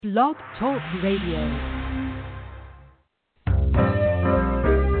Blog Talk Radio.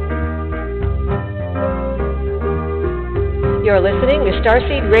 You're listening to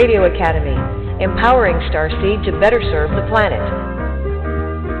Starseed Radio Academy, empowering Starseed to better serve the planet.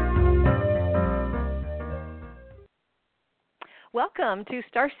 Welcome to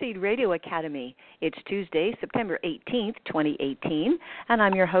Starseed Radio Academy. It's Tuesday, September 18th, 2018, and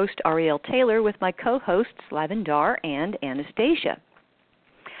I'm your host, Ariel Taylor, with my co-hosts, Lavendar and Anastasia.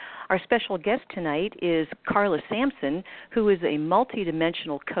 Our special guest tonight is Carla Sampson, who is a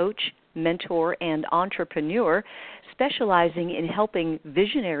multidimensional coach, mentor, and entrepreneur specializing in helping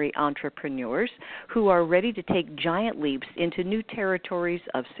visionary entrepreneurs who are ready to take giant leaps into new territories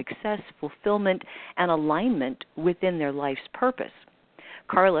of success, fulfillment, and alignment within their life's purpose.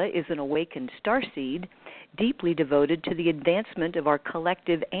 Carla is an awakened starseed, deeply devoted to the advancement of our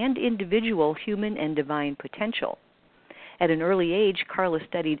collective and individual human and divine potential. At an early age, Carla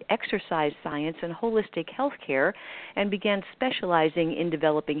studied exercise science and holistic health care and began specializing in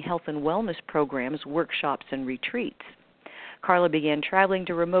developing health and wellness programs, workshops, and retreats. Carla began traveling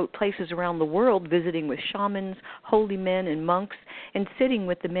to remote places around the world, visiting with shamans, holy men, and monks, and sitting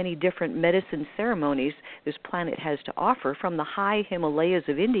with the many different medicine ceremonies this planet has to offer, from the high Himalayas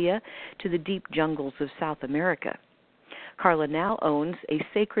of India to the deep jungles of South America. Carla now owns a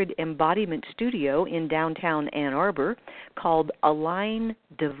sacred embodiment studio in downtown Ann Arbor called Align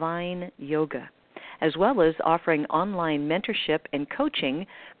Divine Yoga, as well as offering online mentorship and coaching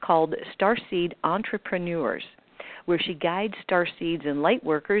called Starseed Entrepreneurs, where she guides starseeds and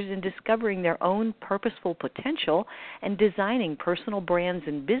lightworkers in discovering their own purposeful potential and designing personal brands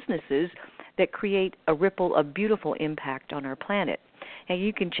and businesses that create a ripple of beautiful impact on our planet. And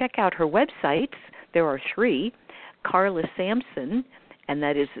you can check out her websites. There are three: Carla Sampson, and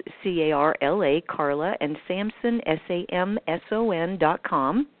that is C-A-R-L-A, Carla, and Sampson,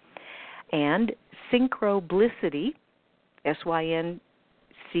 SAMSON.com, and Synchroblissity,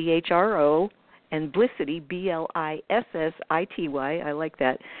 S-Y-N-C-H-R-O, and Blissity, B-L-I-S-S-I-T-Y, I like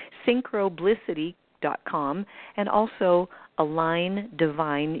that, Synchroblissity.com, and also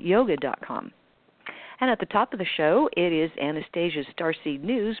AlignDivineYoga.com. And at the top of the show, it is Anastasia's Starseed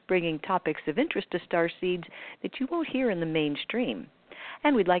News, bringing topics of interest to starseeds that you won't hear in the mainstream.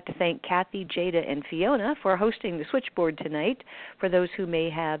 And we'd like to thank Kathy, Jada, and Fiona for hosting the switchboard tonight for those who may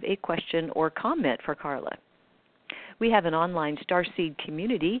have a question or comment for Carla. We have an online Starseed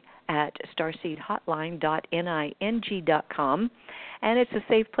community at starseedhotline.ning.com, and it's a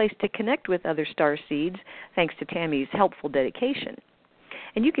safe place to connect with other starseeds thanks to Tammy's helpful dedication.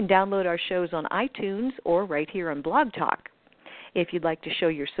 And you can download our shows on iTunes or right here on Blog Talk. If you'd like to show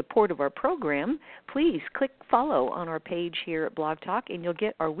your support of our program, please click follow on our page here at Blog Talk, and you'll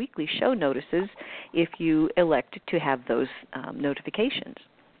get our weekly show notices if you elect to have those notifications.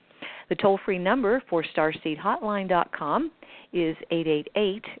 The toll-free number for StarseedHotline.com is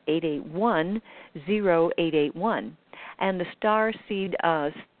 888-881-0881. And the Starseed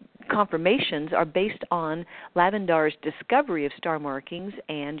confirmations are based on Lavendar's discovery of star markings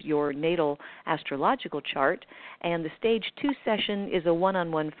and your natal astrological chart. And the Stage 2 session is a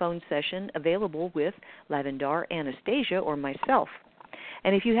one-on-one phone session available with Lavendar, Anastasia, or myself.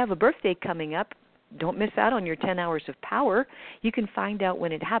 And if you have a birthday coming up, don't miss out on your 10 hours of power. You can find out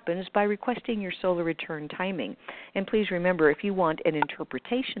when it happens by requesting your solar return timing. And please remember, if you want an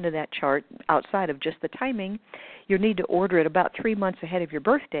interpretation of that chart outside of just the timing, you'll need to order it about 3 months ahead of your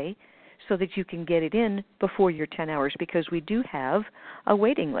birthday so that you can get it in before your 10 hours, because we do have a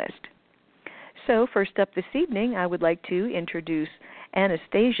waiting list. So first up this evening, I would like to introduce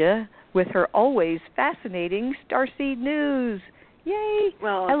Anastasia with her always fascinating Starseed News. Yay!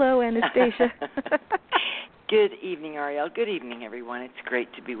 Well, hello, Anastasia. Good evening, Ariel. Good evening, everyone. It's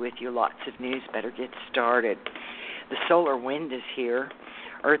great to be with you. Lots of news. Better get started. The solar wind is here.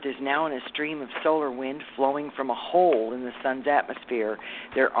 Earth is now in a stream of solar wind flowing from a hole in the sun's atmosphere.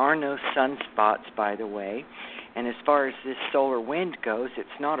 There are no sunspots, by the way. And as far as this solar wind goes,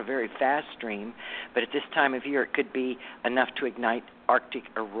 it's not a very fast stream, but at this time of year it could be enough to ignite Arctic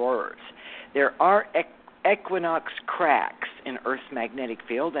auroras. There are equinox cracks in Earth's magnetic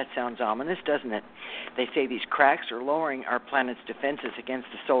field. That sounds ominous, doesn't it? They say these cracks are lowering our planet's defenses against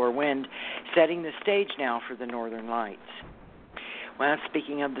the solar wind, setting the stage now for the northern lights. Well,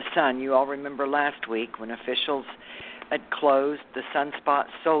 speaking of the sun, you all remember last week when officials had closed the Sunspot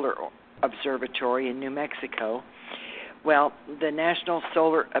Solar Observatory in New Mexico. Well, the National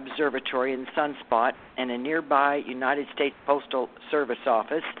Solar Observatory and Sunspot and a nearby United States Postal Service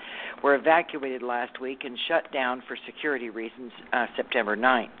office were evacuated last week and shut down for security reasons September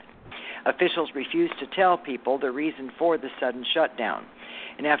 9th. Officials refused to tell people the reason for the sudden shutdown.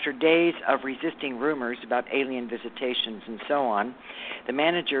 And after days of resisting rumors about alien visitations and so on, the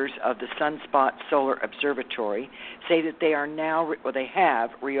managers of the Sunspot Solar Observatory say that they have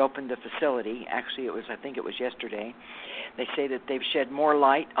reopened the facility. Actually, I think it was yesterday. They say that they've shed more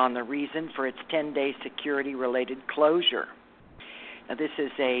light on the reason for its 10-day security-related closure. Now, this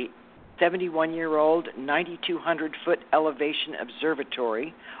is a 71-year-old, 9,200-foot elevation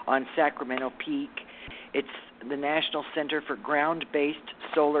observatory on Sacramento Peak. It's the National Center for Ground-Based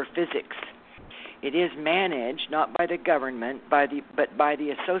Solar Physics. It is managed not by the government, but by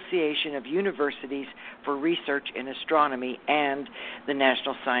the Association of Universities for Research in Astronomy and the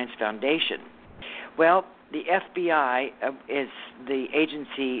National Science Foundation. Well, the FBI is the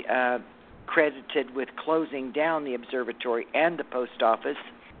agency credited with closing down the observatory and the post office,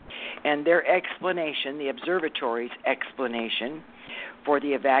 and their explanation, the observatory's explanation for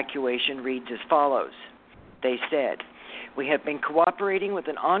the evacuation, reads as follows. They said, "We have been cooperating with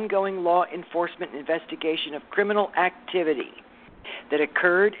an ongoing law enforcement investigation of criminal activity that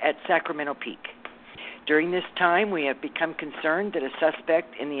occurred at Sacramento Peak. During this time, we have become concerned that a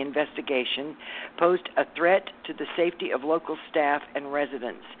suspect in the investigation posed a threat to the safety of local staff and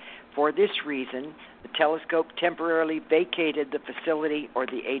residents. For this reason, the telescope temporarily vacated the facility, or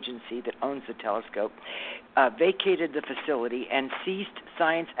the agency that owns the telescope, vacated the facility and ceased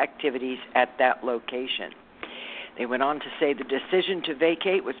science activities at that location." They went on to say the decision to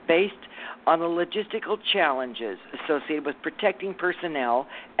vacate was based on the logistical challenges associated with protecting personnel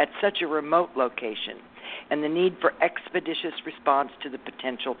at such a remote location and the need for expeditious response to the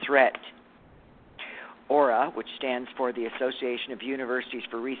potential threat. AURA, which stands for the Association of Universities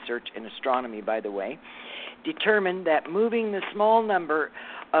for Research in Astronomy, by the way, determined that moving the small number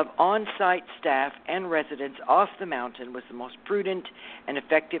of on-site staff and residents off the mountain was the most prudent and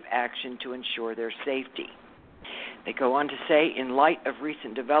effective action to ensure their safety. They go on to say, in light of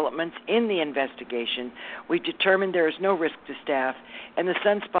recent developments in the investigation, we've determined there is no risk to staff, and the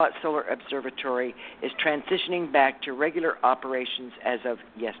Sunspot Solar Observatory is transitioning back to regular operations as of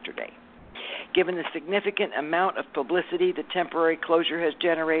yesterday. Given the significant amount of publicity the temporary closure has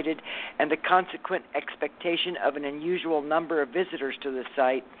generated and the consequent expectation of an unusual number of visitors to the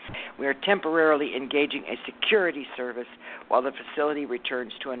site, we are temporarily engaging a security service while the facility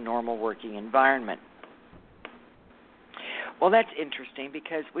returns to a normal working environment. Well, that's interesting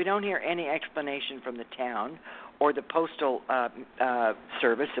because we don't hear any explanation from the town or the postal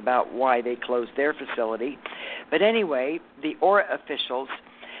service about why they closed their facility. But anyway, the AURA officials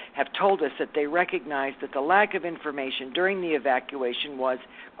have told us that they recognize that the lack of information during the evacuation was,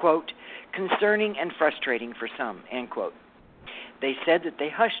 quote, concerning and frustrating for some, end quote. They said that they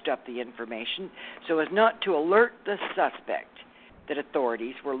hushed up the information so as not to alert the suspect that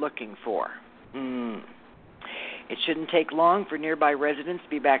authorities were looking for. It shouldn't take long for nearby residents to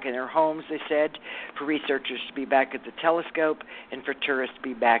be back in their homes, they said, for researchers to be back at the telescope, and for tourists to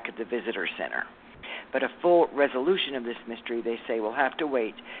be back at the visitor center. But a full resolution of this mystery, they say, will have to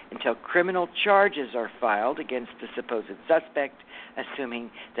wait until criminal charges are filed against the supposed suspect, assuming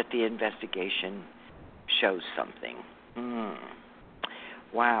that the investigation shows something.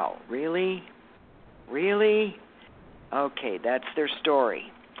 Wow, really? Really? Okay, that's their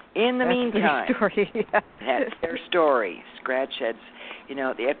story. In the meantime, that's their story. Scratch heads. You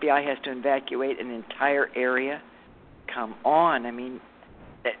know, the FBI has to evacuate an entire area. Come on. I mean,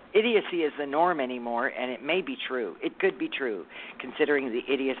 idiocy is the norm anymore, and it may be true. It could be true, considering the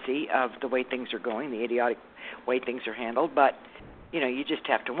idiocy of the way things are going, the idiotic way things are handled. But, you know, you just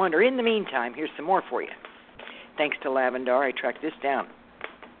have to wonder. In the meantime, here's some more for you. Thanks to Lavendar, I tracked this down.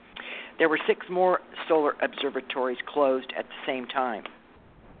 There were 6 more solar observatories closed at the same time.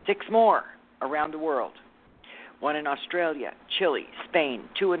 6 more around the world. 1 in Australia, Chile, Spain,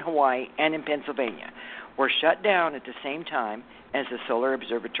 2 in Hawaii, and in Pennsylvania were shut down at the same time as the Solar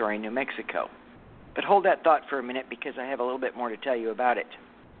Observatory in New Mexico. But hold that thought for a minute because I have a little bit more to tell you about it.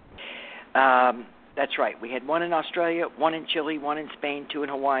 That's right. We had 1 in Australia, 1 in Chile, 1 in Spain, 2 in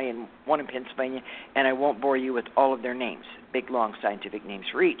Hawaii, and 1 in Pennsylvania, and I won't bore you with all of their names, big, long scientific names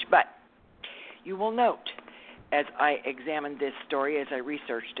for each. But you will note, as I examined this story, as I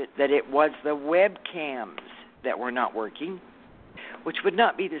researched it, that it was the webcams that were not working, which would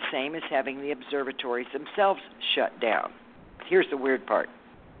not be the same as having the observatories themselves shut down. Here's the weird part.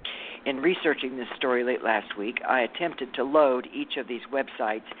 In researching this story late last week, I attempted to load each of these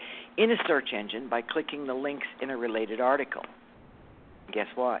websites in a search engine by clicking the links in a related article. Guess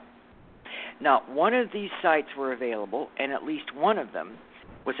what? Not one of these sites were available, and at least one of them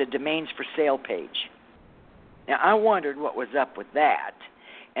was a domains for sale page. Now, I wondered what was up with that,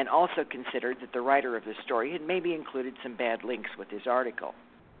 and also considered that the writer of the story had maybe included some bad links with his article.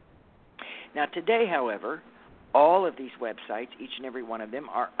 Now today, however, all of these websites, each and every one of them,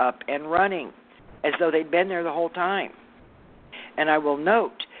 are up and running as though they'd been there the whole time. And I will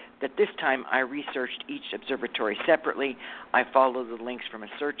note that this time I researched each observatory separately. I followed the links from a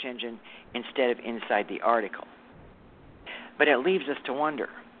search engine instead of inside the article. But it leaves us to wonder,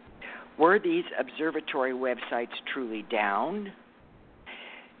 were these observatory websites truly down?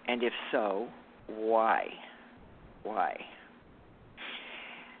 And if so, why? Why?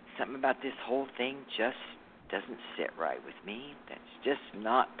 Something about this whole thing just doesn't sit right with me. That's just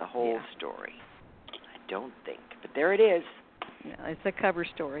not the whole story. I don't think. But there it is. Yeah, it's a cover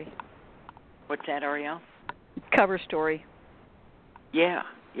story. What's that, Ariel? Cover story. Yeah.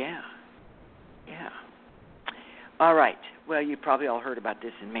 All right. Well, you probably all heard about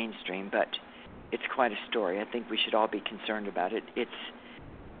this in mainstream, but it's quite a story. I think we should all be concerned about it. It's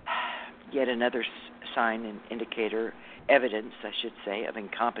yet another sign and indicator, evidence, I should say, of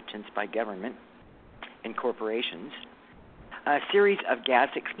incompetence by government and corporations. A series of gas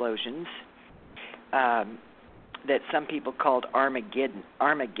explosions that some people called Armageddon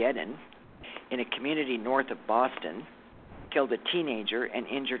in a community north of Boston killed a teenager and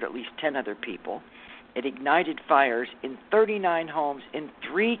injured at least 10 other people. It ignited fires in 39 homes in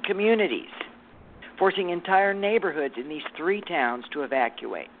 3 communities, forcing entire neighborhoods in these 3 towns to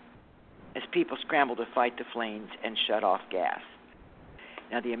evacuate as people scrambled to fight the flames and shut off gas.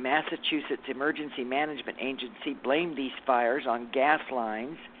 Now, the Massachusetts Emergency Management Agency blamed these fires on gas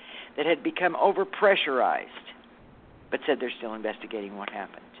lines that had become overpressurized, but said they're still investigating what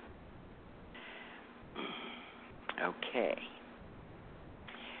happened. Okay.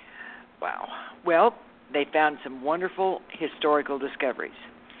 Wow. Well, they found some wonderful historical discoveries.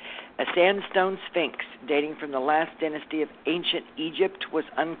 A sandstone sphinx dating from the last dynasty of ancient Egypt was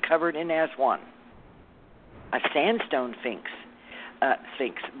uncovered in Aswan. A sandstone sphinx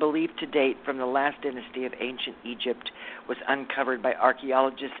believed to date from the last dynasty of ancient Egypt was uncovered by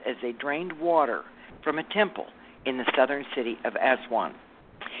archaeologists as they drained water from a temple in the southern city of Aswan.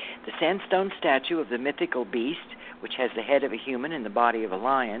 The sandstone statue of the mythical beast, which has the head of a human and the body of a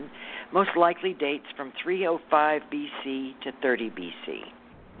lion, most likely dates from 305 BC to 30 BC.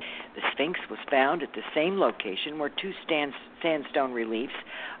 The Sphinx was found at the same location where 2 sandstone reliefs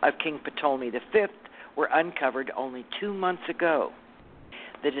of King Ptolemy V were uncovered only 2 months ago.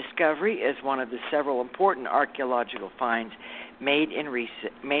 The discovery is one of the several important archaeological finds made in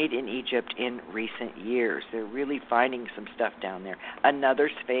Egypt in recent years. They're really finding some stuff down there. Another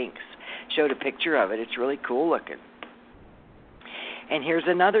Sphinx. Showed a picture of it. It's really cool looking. And here's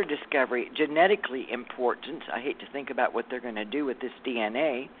another discovery, genetically important. I hate to think about what they're going to do with this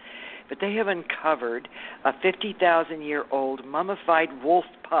DNA, but they have uncovered a 50,000-year-old mummified wolf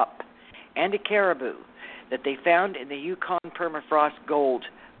pup and a caribou that they found in the Yukon permafrost gold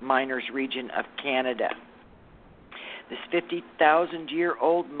miners region of Canada. This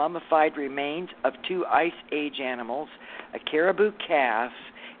 50,000-year-old mummified remains of 2 Ice Age animals, a caribou calf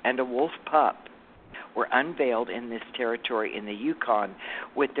and a wolf pup, were unveiled in this territory in the Yukon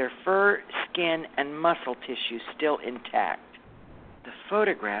with their fur, skin, and muscle tissue still intact. The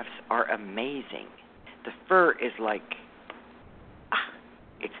photographs are amazing. The fur is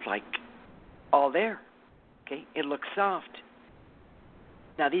it's like all there. Okay, it looks soft.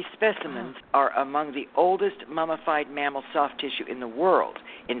 Now, these specimens are among the oldest mummified mammal soft tissue in the world.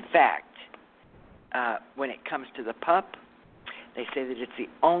 In fact, when it comes to the pup, they say that it's the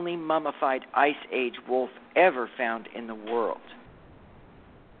only mummified Ice Age wolf ever found in the world.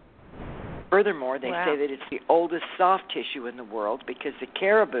 Furthermore, they say that it's the oldest soft tissue in the world because the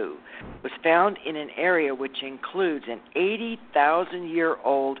caribou was found in an area which includes an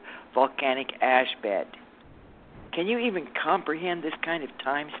 80,000-year-old volcanic ash bed. Can you even comprehend this kind of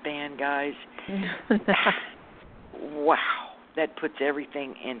time span, guys? Wow. That puts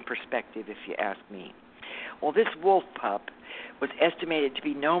everything in perspective, if you ask me. Well, this wolf pup was estimated to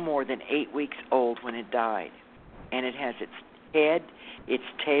be no more than 8 weeks old when it died, and it has its head, its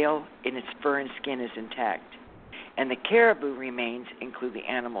tail, and its fur and skin is intact. And the caribou remains include the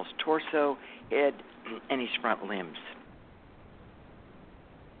animal's torso, head, and his front limbs.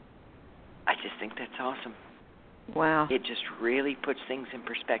 I just think that's awesome. Wow. It just really puts things in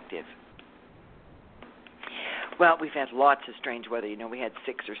perspective. Well, we've had lots of strange weather. You know, we had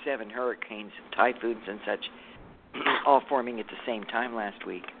 6 or 7 hurricanes and typhoons and such all forming at the same time last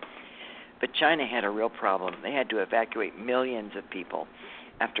week. But China had a real problem. They had to evacuate millions of people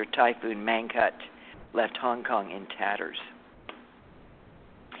after Typhoon Mangkhut left Hong Kong in tatters.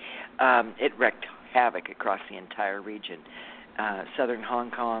 It wreaked havoc across the entire region. southern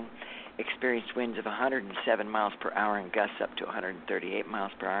Hong Kong experienced winds of 107 miles per hour and gusts up to 138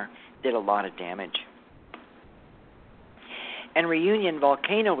 miles per hour. Did a lot of damage. And Reunion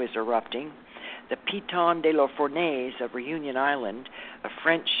volcano is erupting. The Piton de la Fournaise of Reunion Island, a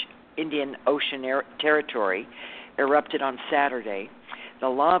French Indian Ocean territory, erupted on Saturday. The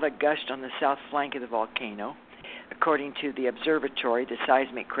lava gushed on the south flank of the volcano. According to the observatory, the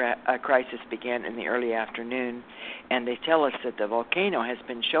seismic crisis began in the early afternoon, and they tell us that the volcano has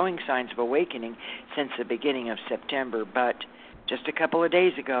been showing signs of awakening since the beginning of September, but just a couple of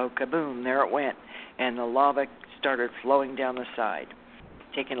days ago, kaboom, there it went, and the lava started flowing down the side.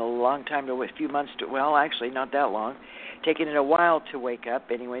 Taking a long time a few months to, well, actually not that long, taking it a while to wake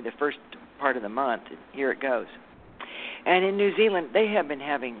up, anyway, the first part of the month, here it goes. And in New Zealand, they have been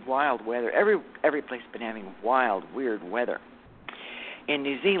having wild weather. Every place has been having wild, weird weather. In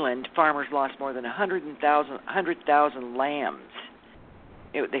New Zealand, farmers lost more than 100,000 lambs.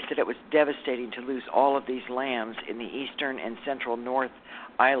 They said it was devastating to lose all of these lambs in the eastern and central North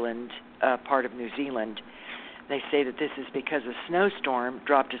Island part of New Zealand. They say that this is because a snowstorm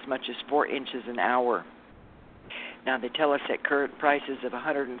dropped as much as 4 inches an hour. Now, they tell us at current prices of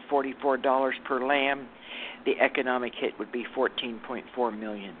 $144 per lamb, the economic hit would be $14.4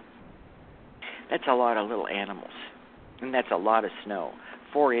 million. That's a lot of little animals, and that's a lot of snow,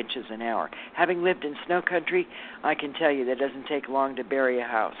 4 inches an hour. Having lived in snow country, I can tell you that it doesn't take long to bury a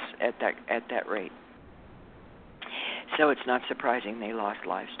house at that rate. So it's not surprising they lost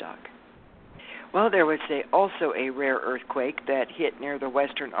livestock. Well, there was also a rare earthquake that hit near the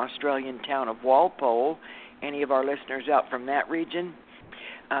western Australian town of Walpole. Any of our listeners out from that region?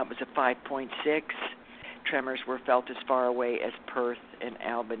 It was a 5.6. Tremors were felt as far away as Perth and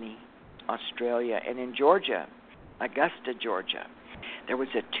Albany, Australia. And in Georgia, Augusta, Georgia, there was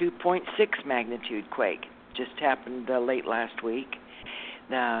a 2.6 magnitude quake. Just happened late last week.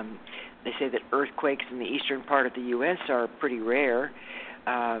 They say that earthquakes in the eastern part of the U.S. are pretty rare.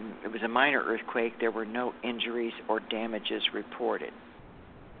 It was a minor earthquake. There were no injuries or damages reported.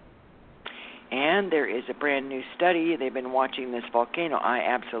 And there is a brand new study. They've been watching this volcano. I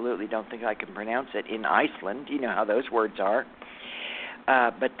absolutely don't think I can pronounce it. In Iceland, you know how those words are.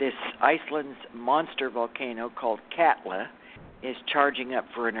 But this Iceland's monster volcano called Katla is charging up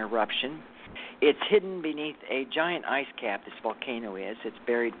for an eruption. It's hidden beneath a giant ice cap, this volcano is. It's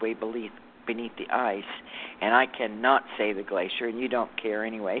buried way beneath the ice. And I cannot say the glacier, and you don't care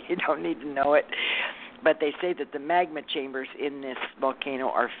anyway. You don't need to know it. But they say that the magma chambers in this volcano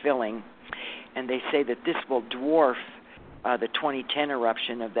are filling, and they say that this will dwarf the 2010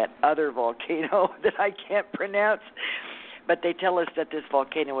 eruption of that other volcano that I can't pronounce. But they tell us that this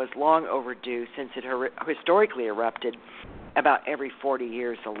volcano is long overdue since it historically erupted about every 40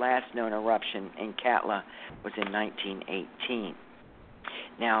 years. The last known eruption in Katla was in 1918.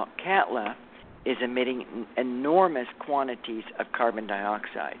 Now, Katla is emitting enormous quantities of carbon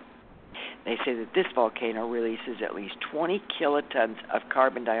dioxide. They say that this volcano releases at least 20 kilotons of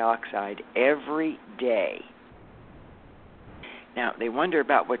carbon dioxide every day. Now, they wonder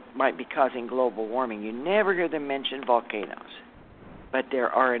about what might be causing global warming. You never hear them mention volcanoes. But there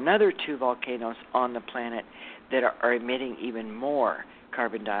are another 2 volcanoes on the planet that are emitting even more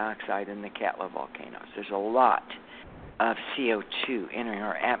carbon dioxide than the Katla volcanoes. There's a lot of CO2 entering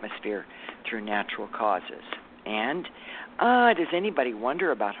our atmosphere through natural causes. And does anybody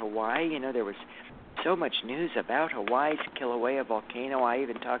wonder about Hawaii? You know, there was so much news about Hawaii's Kilauea volcano. I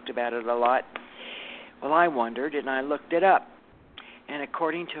even talked about it a lot. Well, I wondered, and I looked it up. And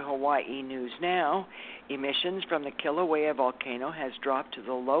according to Hawaii News Now, emissions from the Kilauea volcano has dropped to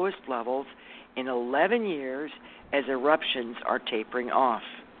the lowest levels in 11 years as eruptions are tapering off.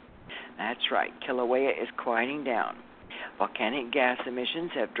 That's right, Kilauea is quieting down. Volcanic gas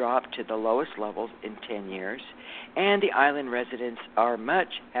emissions have dropped to the lowest levels in 10 years, and the island residents are much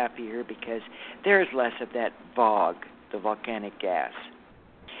happier because there is less of that VOG, the volcanic gas.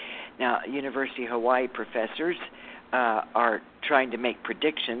 Now, University of Hawaii professors are trying to make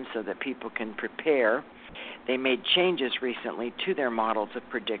predictions so that people can prepare. They made changes recently to their models of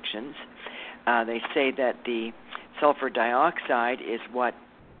predictions. They say that the sulfur dioxide is what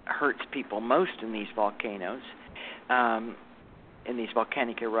hurts people most in these volcanoes, in these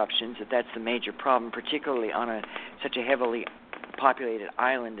volcanic eruptions, that's the major problem, particularly on such a heavily populated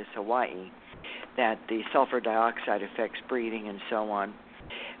island as Hawaii, that the sulfur dioxide affects breathing and so on.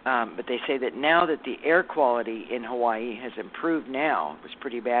 But they say that now that the air quality in Hawaii has improved now, it was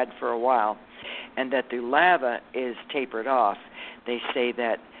pretty bad for a while, and that the lava is tapered off, they say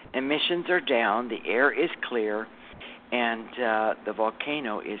that emissions are down, the air is clear, and the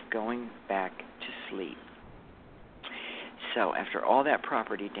volcano is going back to sleep. so after all that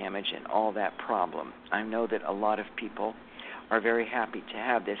property damage and all that problem, I know that a lot of people are very happy to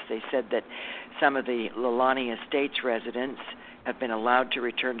have this. They said that some of the Leilani Estates residents have been allowed to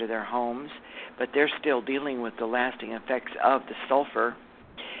return to their homes, but they're still dealing with the lasting effects of the sulfur.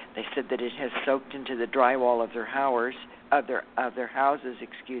 They said that it has soaked into the drywall of their houses, and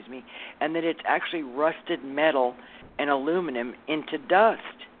that it's actually rusted metal and aluminum into dust.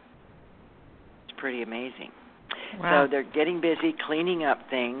 It's pretty amazing. Wow. So they're getting busy cleaning up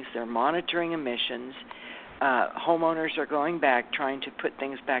things. They're monitoring emissions. Homeowners are going back, trying to put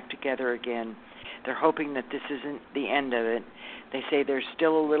things back together again. They're hoping that this isn't the end of it. They say there's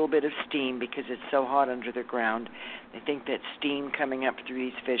still a little bit of steam because it's so hot under the ground. They think that steam coming up through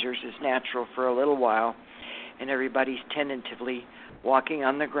these fissures is natural for a little while, and everybody's tentatively walking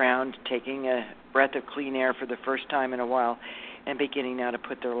on the ground, taking a breath of clean air for the first time in a while, and beginning now to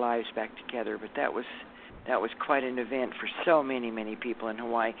put their lives back together. But that was quite an event for so many people in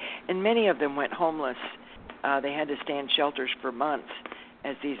Hawaii, and many of them went homeless. They had to stay in shelters for months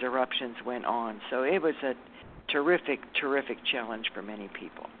as these eruptions went on. So it was a terrific challenge for many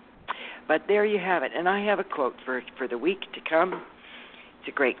people. But there you have it. And I have a quote for the week to come. It's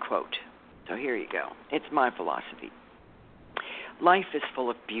a great quote. So here you go. It's my philosophy. Life is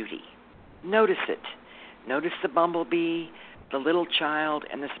full of beauty. Notice it. Notice the bumblebee, the little child,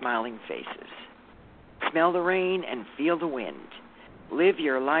 and the smiling faces. Smell the rain and feel the wind. Live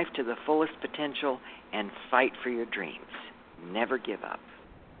your life to the fullest potential and fight for your dreams. Never give up.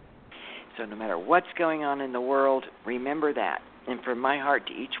 So no matter what's going on in the world, remember that. And from my heart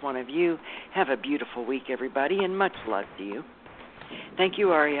to each one of you, have a beautiful week, everybody, and much love to you. Thank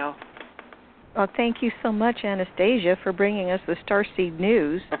you, Ariel. Well, thank you so much, Anastasia, for bringing us the Starseed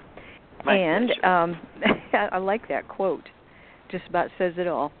news. My pleasure. I like that quote. Just about says it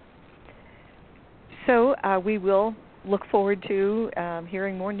all. So we will look forward to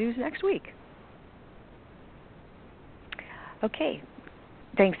hearing more news next week. Okay.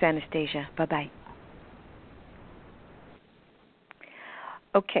 Thanks, Anastasia. Bye-bye.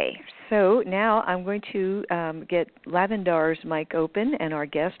 Okay, so now I'm going to get Lavendar's mic open and our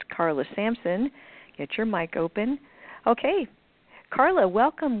guest, Carla Sampson. Get your mic open. Okay, Carla,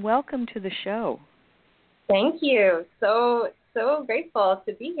 welcome to the show. Thank you. So grateful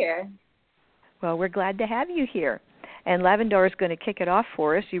to be here. Well, we're glad to have you here. And Lavendar is going to kick it off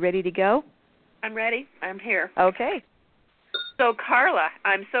for us. You ready to go? I'm ready. I'm here. Okay. So, Carla,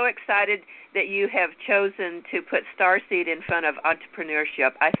 I'm so excited that you have chosen to put Starseed in front of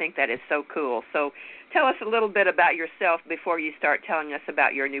entrepreneurship. I think that is so cool. So tell us a little bit about yourself before you start telling us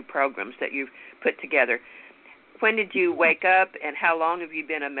about your new programs that you've put together. When did you wake up, and how long have you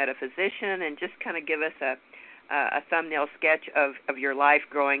been a metaphysician? And just kind of give us a thumbnail sketch of your life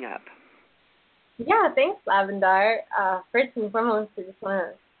growing up. Yeah, thanks, Lavendar. First and foremost, I just want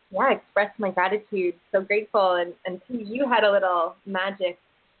to express my gratitude. So grateful, and too, you had a little magic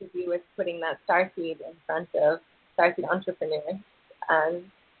to do with putting that Starseed in front of Starseed Entrepreneur.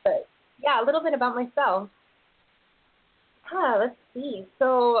 But yeah, a little bit about myself. Let's see.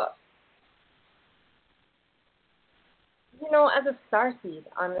 So, as a Starseed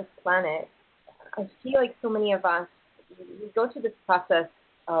on this planet, I feel like so many of us, we go through this process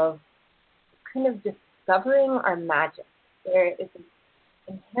of kind of discovering our magic. There is an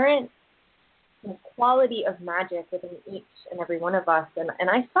inherent quality of magic within each and every one of us, and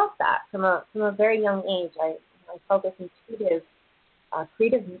I felt that from a very young age. I felt this intuitive,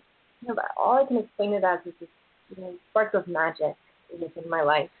 creative. All I can explain it as is this spark of magic within my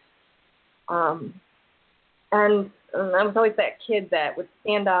life. And I was always that kid that would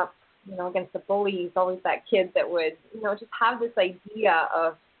stand up, against the bullies. Always that kid that would, just have this idea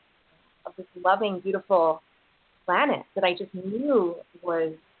of this loving, beautiful planet that I just knew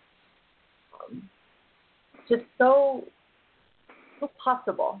was just so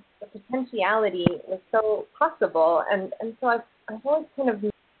possible. The potentiality was so possible, and so I've always kind of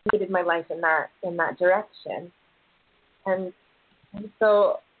needed my life in that direction. And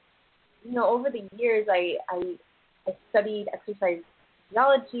so, over the years, I studied exercise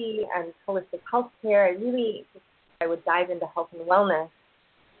physiology and holistic healthcare. I would dive into health and wellness.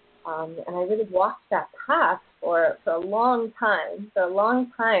 And I really walked that path for a long time,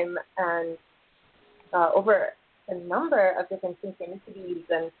 and over a number of different synchronicities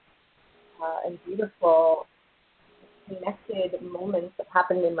and beautiful connected moments that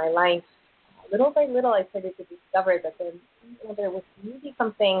happened in my life. Little by little, I started to discover that there was really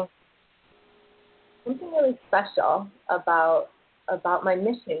something really special about my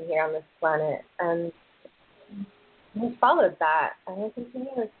mission here on this planet, and I followed that, and I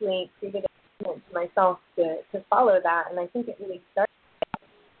continuously created commitment to myself to follow that, and I think it really started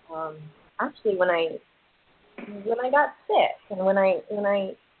actually when I got sick and when I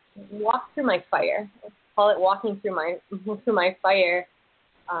walked through my fire. I call it walking through my fire.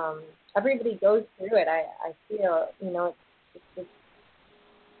 Everybody goes through it. I feel, it's just,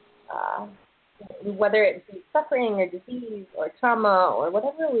 whether it be suffering or disease or trauma or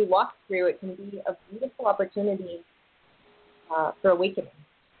whatever we walk through, it can be a beautiful opportunity for awakening.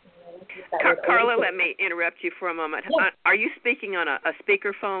 Carla, let me interrupt you for a moment. Yes. Are you speaking on a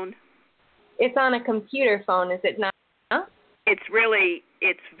speakerphone? It's on a computer phone, is it not? Huh? It's very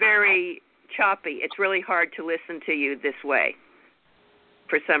choppy. It's really hard to listen to you this way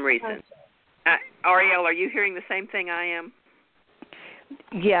for some reason. Okay. Ariel, are you hearing the same thing I am?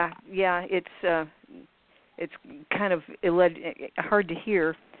 Yeah. It's kind of hard to hear.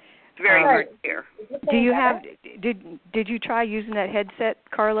 It's very hard to hear. Do you have? Did you try using that headset,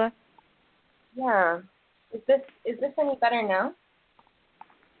 Carla? Yeah. Is this any better now?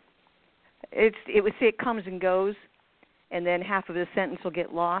 It comes and goes, and then half of the sentence will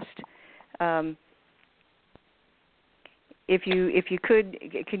get lost. If you could,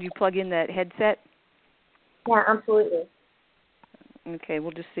 can you plug in that headset? Yeah, absolutely. Okay,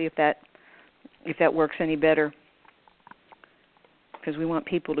 we'll just see if that works any better, because we want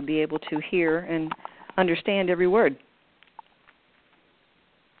people to be able to hear and understand every word.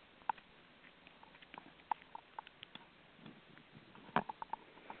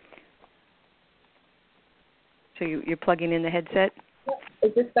 So you're plugging in the headset?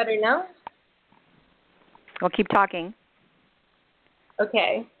 Is this better now? I'll keep talking.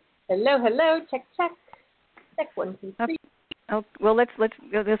 Okay. Hello. Check. Check 1, 2, 3. Oh, well, let's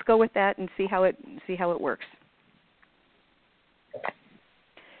go with that and see how it works.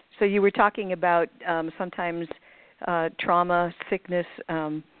 So you were talking about sometimes trauma, sickness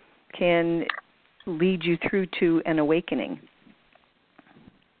can lead you through to an awakening.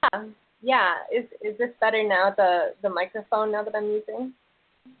 Yeah. Is this better now? The microphone now that I'm using?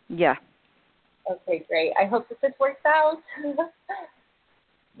 Yeah. Okay, great. I hope that this works out.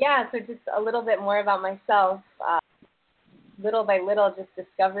 Yeah. So just a little bit more about myself. Little by little, just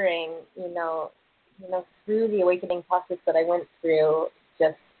discovering, through the awakening process that I went through,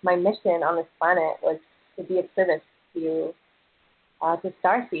 just my mission on this planet was to be of service to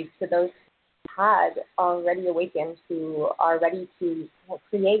Starseed, to those who had already awakened, who are ready to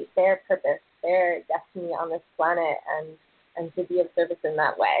create their purpose, their destiny on this planet, and to be of service in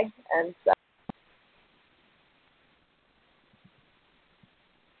that way. And so,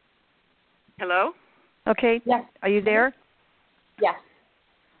 Hello? Okay. yes. Are you there? Yes.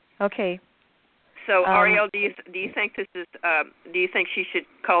 Okay. So Ariel, do you think this is? Do you think she should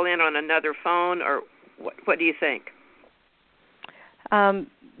call in on another phone, or what do you think?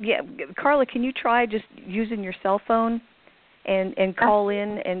 Yeah, Carla, can you try just using your cell phone and call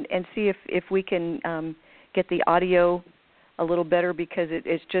in and see if we can get the audio a little better, because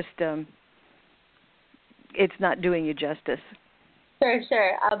it's just it's not doing you justice.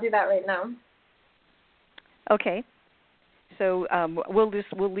 Sure. I'll do that right now. Okay. So we'll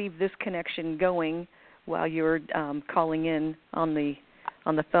leave this connection going while you're calling in on the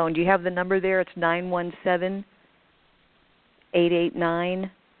phone. Do you have the number there? It's 917-889-8292.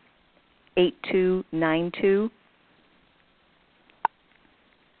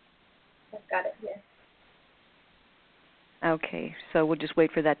 I've got it here. Okay. So we'll just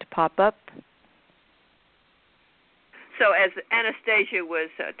wait for that to pop up. So as Anastasia was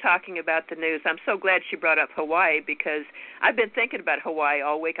talking about the news, I'm so glad she brought up Hawaii, because I've been thinking about Hawaii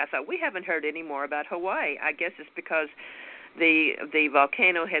all week. I thought, we haven't heard any more about Hawaii. I guess it's because the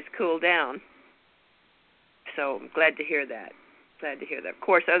volcano has cooled down. So I'm glad to hear that. Of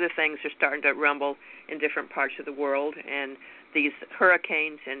course, other things are starting to rumble in different parts of the world, and these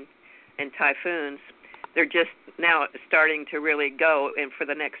hurricanes and typhoons, they're just now starting to really go. And for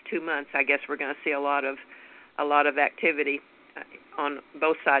the next 2 months, I guess we're going to see a lot of activity on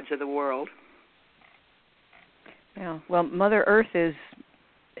both sides of the world. Yeah. Well, Mother Earth is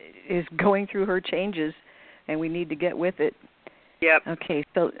going through her changes, and we need to get with it. Yep. Okay.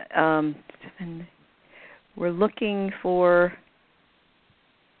 So we're looking for.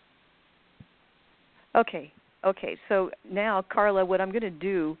 Okay. So now, Carla, what I'm going to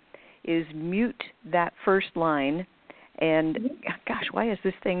do is mute that first line, and gosh, why is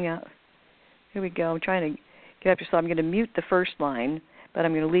this thing? Here we go. I'm trying to get up here. So I'm going to mute the first line, but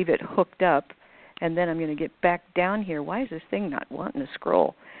I'm going to leave it hooked up, and then I'm going to get back down here. Why is this thing not wanting to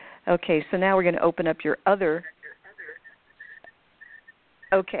scroll? Okay, so now we're going to open up your other.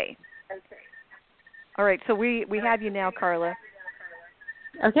 Okay. All right, so we have you now, Carla.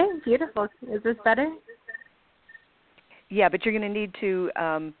 Okay, beautiful. Is this better? Yeah, but you're going to need to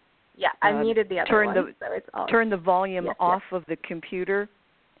I muted the other one. Turn the volume off yes. of the computer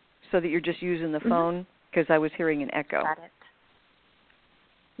so that you're just using the phone, because I was hearing an echo. Got it.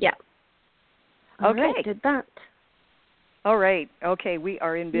 Yeah. All Okay. right, did that. All right. Okay, we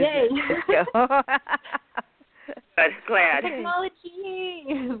are in business. Yay. Let's go. But glad.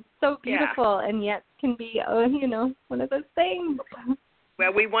 Technology, so beautiful, and yet can be, one of those things.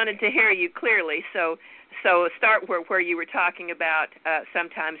 Well, we wanted to hear you clearly, so start where you were talking about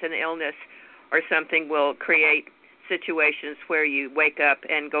sometimes an illness or something will create situations where you wake up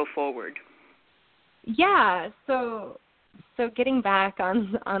and go forward. Yeah, so getting back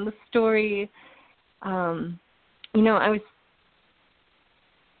on the story, I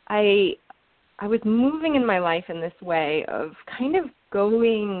was moving in my life in this way of kind of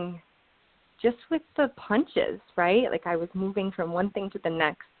going just with the punches, right? Like I was moving from one thing to the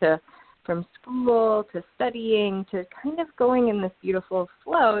next, from school to studying to kind of going in this beautiful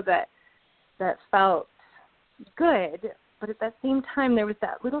flow that felt good. But at that same time, there was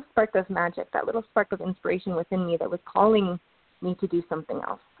that little spark of magic, that little spark of inspiration within me that was calling me to do something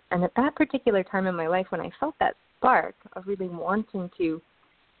else. And at that particular time in my life, when I felt that spark of really wanting to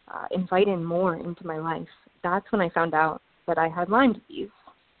invite in more into my life, that's when I found out that I had Lyme disease.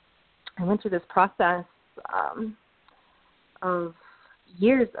 I went through this process of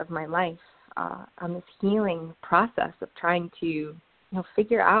years of my life on this healing process of trying to,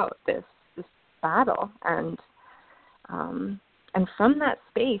 figure out this battle. And from that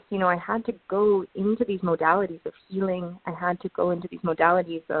space, I had to go into these modalities of healing. I had to go into these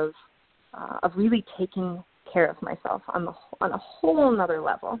modalities of really taking care of myself on a whole nother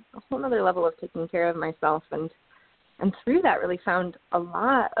level of taking care of myself. And through that really found a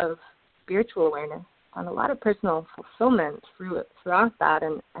lot of spiritual awareness and a lot of personal fulfillment throughout that,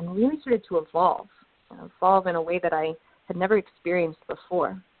 and really started to evolve in a way that I had never experienced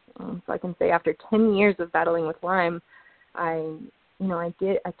before. So I can say after 10 years of battling with Lyme, I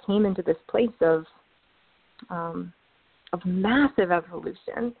came into this place of massive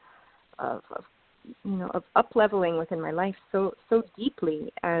evolution, of up-leveling within my life so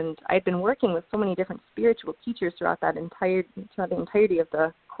deeply. And I'd been working with so many different spiritual teachers throughout the entirety of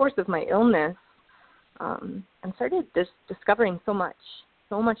the course of my illness, and started discovering so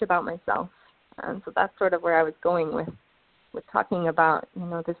much about myself. And so that's sort of where I was going with talking about,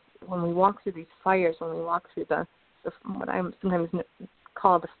 this, when we walk through these fires, when we walk through the what I sometimes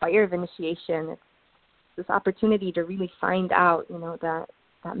call the fire of initiation. It's this opportunity to really find out,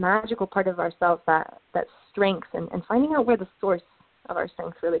 that magical part of ourselves, that strength, and finding out where the source of our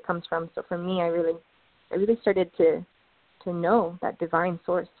strength really comes from. So for me, I really started to know that divine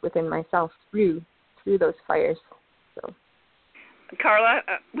source within myself through those fires. So, Carla,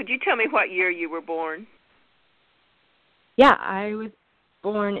 would you tell me what year you were born? Yeah, I was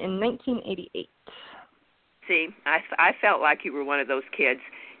born in 1988. See, I felt like you were one of those kids.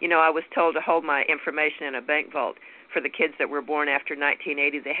 I was told to hold my information in a bank vault. For the kids that were born after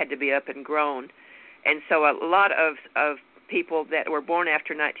 1980, they had to be up and grown. And so a lot of people that were born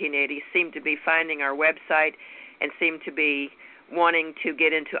after 1980 seem to be finding our website and seem to be wanting to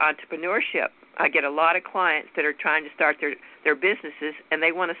get into entrepreneurship. I get a lot of clients that are trying to start their businesses, and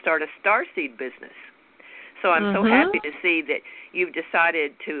they want to start a Starseed business. So I'm so happy to see that you've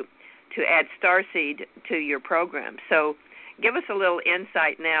decided to add Starseed to your program. So give us a little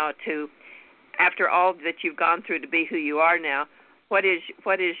insight now to, after all that you've gone through to be who you are now, what is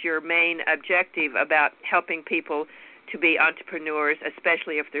your main objective about helping people to be entrepreneurs,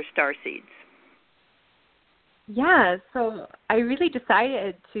 especially if they're Starseeds? Yeah, so I really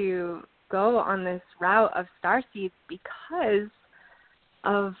decided to go on this route of Starseeds because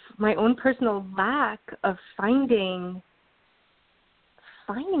of my own personal lack of finding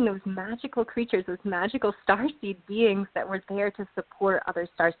those magical creatures, those magical starseed beings that were there to support other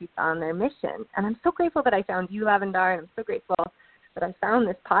starseeds on their mission. And I'm so grateful that I found you, Lavendar, and I'm so grateful that I found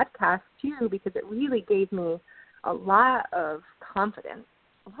this podcast too, because it really gave me a lot of confidence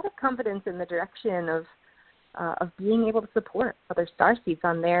in the direction of being able to support other starseeds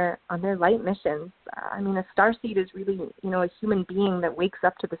on their light missions. I mean, a starseed is really, a human being that wakes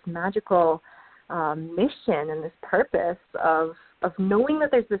up to this magical mission and this purpose of knowing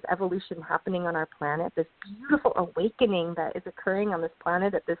that there's this evolution happening on our planet, this beautiful awakening that is occurring on this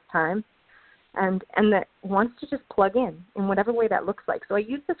planet at this time, and that wants to just plug in whatever way that looks like. So I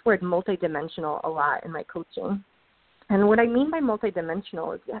use this word multidimensional a lot in my coaching. And what I mean by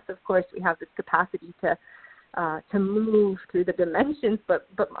multidimensional is, yes, of course, we have this capacity to move through the dimensions, but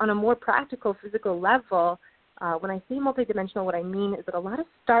on a more practical, physical level, When I say multidimensional, what I mean is that a lot of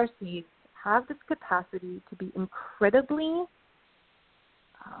starseeds have this capacity to be incredibly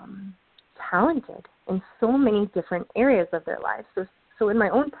talented in so many different areas of their lives. So in my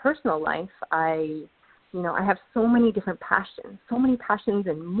own personal life, I have so many different passions,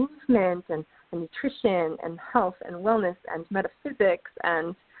 in movement and nutrition and health and wellness and metaphysics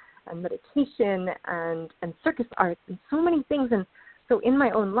and meditation and circus arts and so many things. And so in my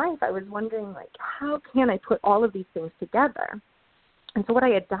own life, I was wondering, like, how can I put all of these things together? And so what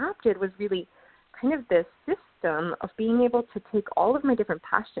I adopted was really kind of this system of being able to take all of my different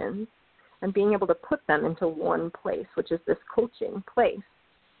passions and being able to put them into one place, which is this coaching place,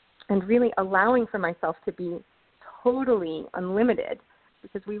 and really allowing for myself to be totally unlimited,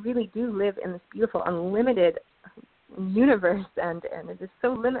 because we really do live in this beautiful unlimited universe, and it is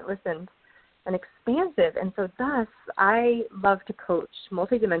so limitless and expansive. And so thus, I love to coach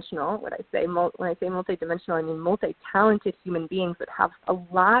multidimensional. When I say multidimensional, I mean multi-talented human beings that have a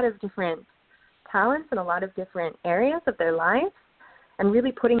lot of different talents in a lot of different areas of their lives, and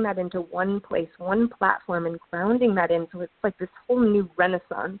really putting that into one place, one platform, and grounding that in. So it's like this whole new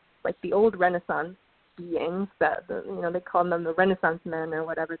renaissance, like the old Renaissance beings that, they call them the Renaissance men or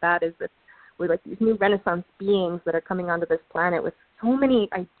whatever that is. We're like these new Renaissance beings that are coming onto this planet with so many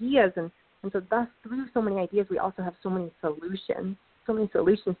ideas, and so thus through so many ideas, we also have so many solutions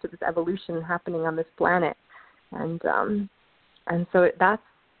to this evolution happening on this planet. And so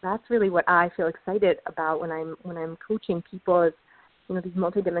that's really what I feel excited about when I'm coaching people, is these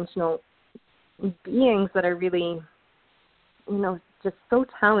multidimensional beings that are really just so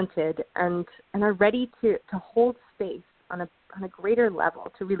talented and are ready to hold space on a greater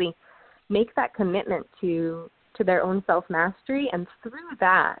level, to really make that commitment to their own self-mastery, and through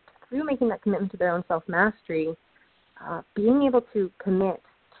making that commitment to their own self-mastery, being able to commit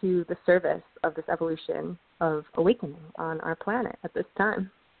to the service of this evolution of awakening on our planet at this time.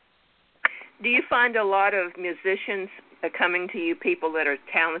 Do you find a lot of musicians coming to you, people that are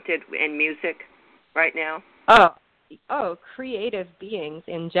talented in music right now? Oh, creative beings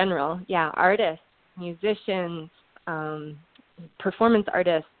in general. Yeah, artists, musicians, performance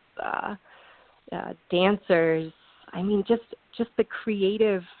artists, dancers. I mean, just the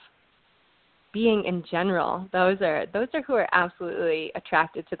creative being in general. Those are who are absolutely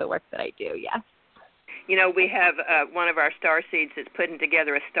attracted to the work that I do. Yes. We have one of our Starseeds that's putting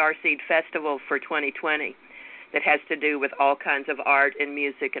together a Starseed festival for 2020 that has to do with all kinds of art and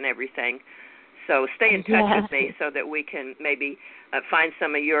music and everything. So stay in touch with me so that we can maybe find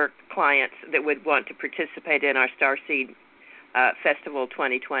some of your clients that would want to participate in our Starseed Festival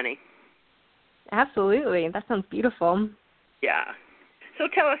 2020. Absolutely. That sounds beautiful. Yeah. So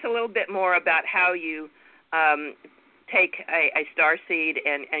tell us a little bit more about how you take a Starseed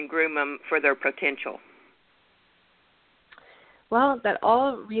and groom them for their potential. Well, that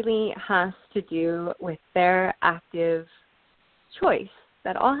all really has to do with their active choice.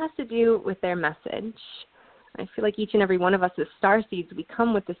 That all has to do with their message. I feel like each and every one of us as starseeds, we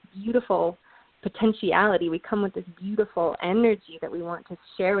come with this beautiful potentiality. We come with this beautiful energy that we want to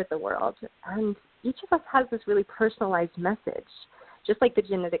share with the world. And each of us has this really personalized message. Just like the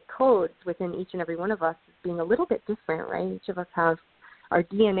genetic codes within each and every one of us is being a little bit different, right? Each of us have, our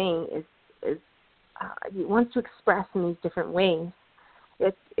DNA is it wants to express in these different ways.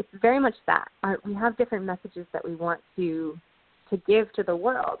 It's very much that. We have different messages that we want to give to the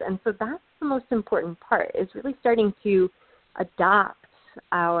world. And so that's the most important part, is really starting to adopt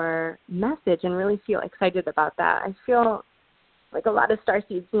our message and really feel excited about that. I feel like a lot of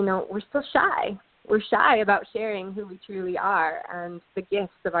starseeds, we're still shy. We're shy about sharing who we truly are and the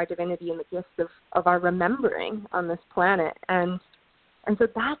gifts of our divinity and the gifts of our remembering on this planet. And so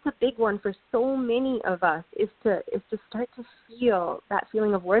that's a big one for so many of us, is to start to feel that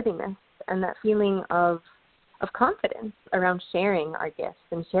feeling of worthiness and that feeling of confidence around sharing our gifts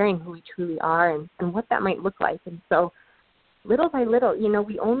and sharing who we truly are and what that might look like. And so little by little,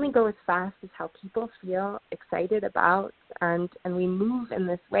 we only go as fast as how people feel excited about, and we move in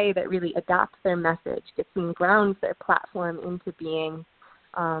this way that really adopts their message, gets and grounds their platform into being.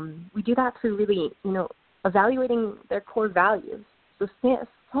 We do that through really, evaluating their core values.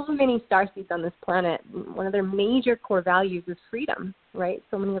 So many starseeds on this planet, one of their major core values is freedom, right?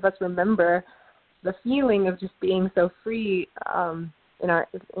 So many of us remember the feeling of just being so free in our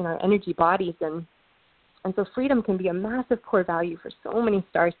energy bodies, and so freedom can be a massive core value for so many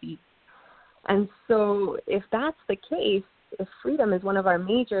starseeds. And so if that's the case, if freedom is one of our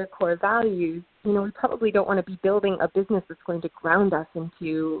major core values, we probably don't want to be building a business that's going to ground us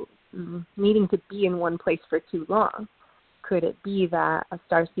into needing to be in one place for too long. could it be that a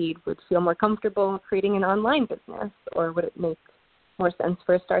Starseed would feel more comfortable creating an online business, or would it make more sense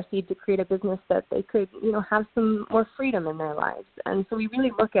for a Starseed to create a business that they could, have some more freedom in their lives? And so we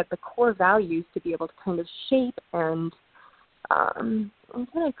really look at the core values to be able to kind of shape and kind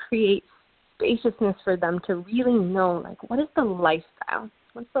of create spaciousness for them to really know, like, what is the lifestyle?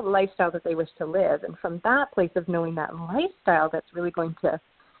 What's the lifestyle that they wish to live? And from that place of knowing that lifestyle that's really going to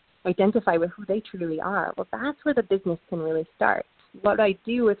identify with who they truly are, well, that's where the business can really start. What I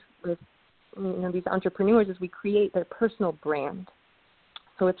do with these entrepreneurs is we create their personal brand.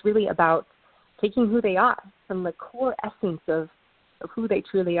 So it's really about taking who they are from the core essence of who they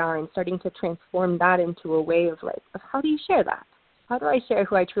truly are and starting to transform that into a way of how do you share that? How do I share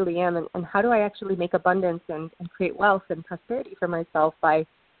who I truly am, and how do I actually make abundance and create wealth and prosperity for myself by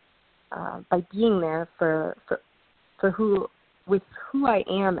being there for who I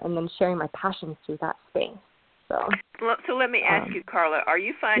am, and then sharing my passions through that space. So let me ask you, Carla, are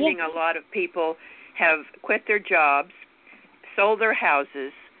you finding a lot of people have quit their jobs, sold their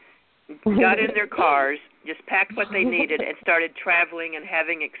houses, got in their cars, just packed what they needed, and started traveling and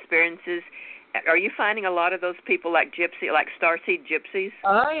having experiences? Are you finding a lot of those people like Starseed gypsies?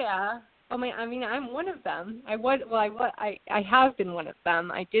 Oh yeah. I'm one of them. I have been one of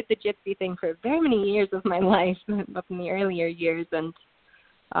them. I did the gypsy thing for very many years of my life, up in the earlier years, and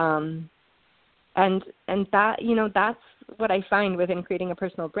that, that's what I find within creating a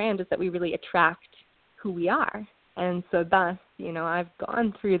personal brand, is that we really attract who we are. And so thus, I've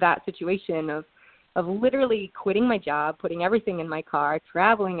gone through that situation of literally quitting my job, putting everything in my car,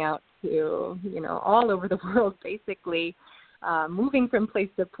 traveling out to, all over the world, basically, moving from place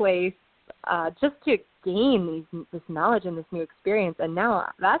to place, just to gain this knowledge and this new experience. And now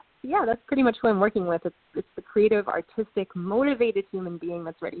that's pretty much who I'm working with. It's the creative, artistic, motivated human being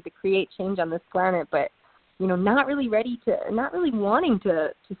that's ready to create change on this planet, but not really wanting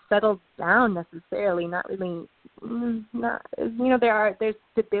to settle down necessarily. There's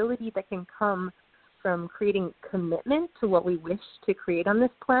stability that can come from creating commitment to what we wish to create on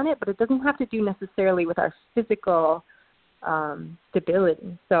this planet, but it doesn't have to do necessarily with our physical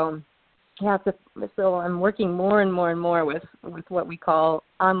stability. So I'm working more and more and more with what we call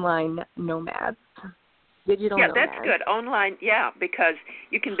online nomads, digital nomads. Yeah, that's good. Online, because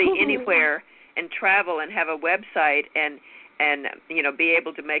you can be anywhere and travel and have a website and be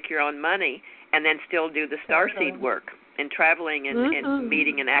able to make your own money, and then still do the Starseed work and traveling and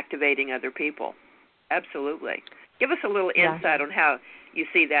meeting and activating other people. Absolutely. Give us a little insight on how you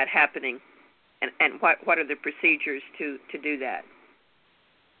see that happening, and what are the procedures to do that.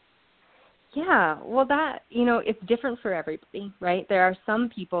 Yeah, well, that, it's different for everybody, right? There are some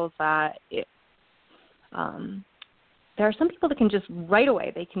people that can just right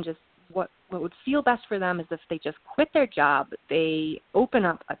away, they can just, what would feel best for them is if they just quit their job, they open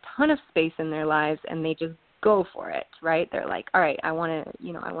up a ton of space in their lives, and they just go for it, right? They're like, all right, I want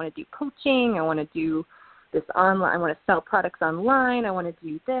to do coaching, I want to do this online, I want to sell products online, I want to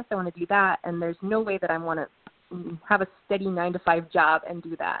do this, I want to do that, and there's no way that I want to have a steady 9-to-5 job and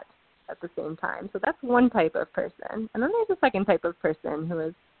do that at the same time. So that's one type of person. And then there's a second type of person who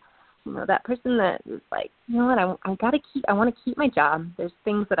is, that person that is like, I want to keep my job. There's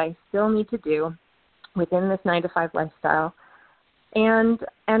things that I still need to do within this 9-to-5 lifestyle. And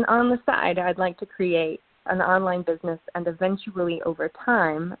on the side, I'd like to create an online business and eventually over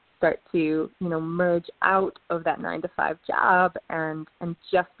time start to, merge out of that 9-to-5 job and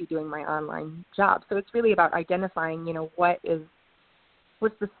just be doing my online job. So it's really about identifying,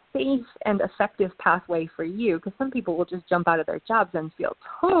 what's the safe and effective pathway for you, because some people will just jump out of their jobs and feel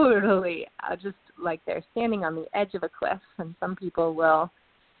totally just like they're standing on the edge of a cliff, and some people will,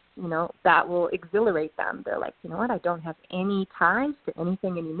 that will exhilarate them. They're like, I don't have any ties to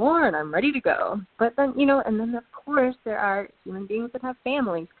anything anymore, and I'm ready to go. But then, and then of course there are human beings that have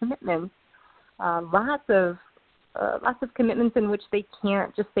families, commitments, lots of commitments in which they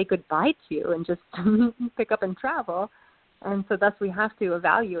can't just say goodbye to and just pick up and travel. And so thus we have to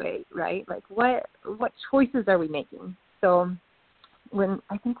evaluate, right? Like what choices are we making? So when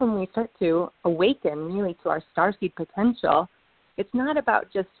we start to awaken really to our starseed potential, it's not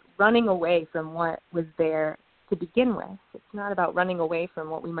about just running away from what was there to begin with. It's not about running away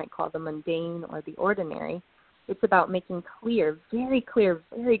from what we might call the mundane or the ordinary. It's about making clear, very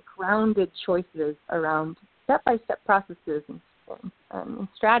grounded choices around step-by-step processes and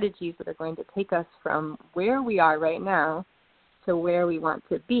strategies that are going to take us from where we are right now to where we want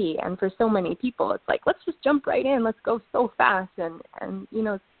to be. And for so many people, it's like, let's just jump right in. Let's go so fast. And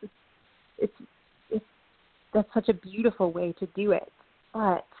it's that's such a beautiful way to do it.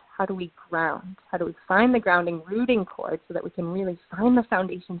 But how do we ground? How do we find the grounding rooting cord so that we can really find the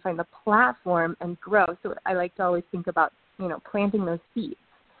foundation, find the platform, and grow? So I like to always think about, planting those seeds.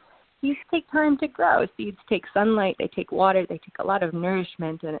 Seeds take time to grow. Seeds take sunlight. They take water. They take a lot of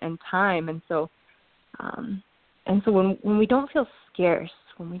nourishment and time. And so when we don't feel scarce,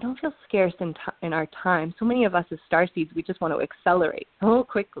 in our time, so many of us as starseeds, we just want to accelerate so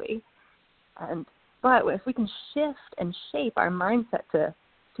quickly. But if we can shift and shape our mindset to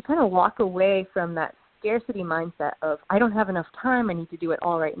kind of walk away from that scarcity mindset of, I don't have enough time, I need to do it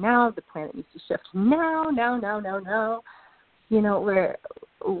all right now, the planet needs to shift now.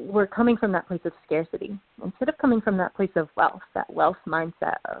 We're coming from that place of scarcity instead of coming from that place of wealth, that wealth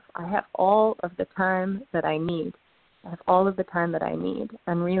mindset of, I have all of the time that I need.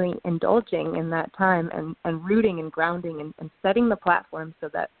 And really indulging in that time and rooting and grounding and setting the platform so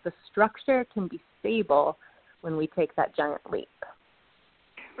that the structure can be stable when we take that giant leap.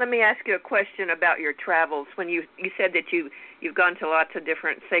 Let me ask you a question about your travels. When you said that you've gone to lots of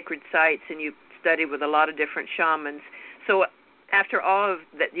different sacred sites and you studied with a lot of different shamans. So after all of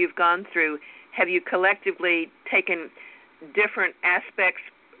that you've gone through, have you collectively taken different aspects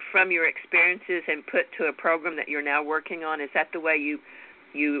from your experiences and put to a program that you're now working on? Is that the way you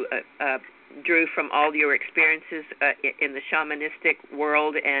drew from all your experiences in the shamanistic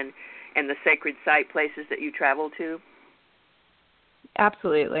world and the sacred site places that you travel to?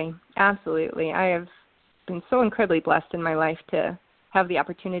 Absolutely. I have been so incredibly blessed in my life to have the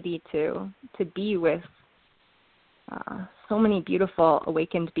opportunity to be with so many beautiful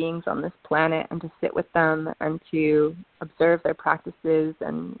awakened beings on this planet and to sit with them and to observe their practices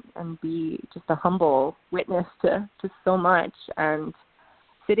and be just a humble witness to so much, and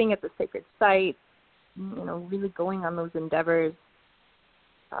sitting at the sacred site, really going on those endeavors.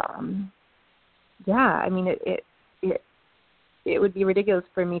 It would be ridiculous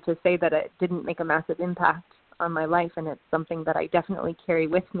for me to say that it didn't make a massive impact on my life, and it's something that I definitely carry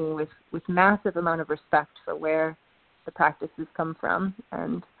with me with massive amount of respect for where the practices come from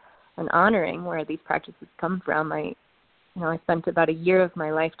and honoring where these practices come from. I spent about a year of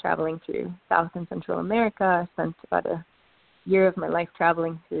my life traveling through South and Central America. I spent about a year of my life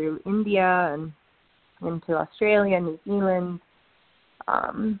traveling through India and into Australia, New Zealand.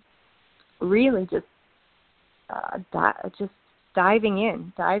 Really just diving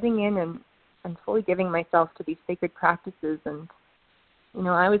in and fully giving myself to these sacred practices. And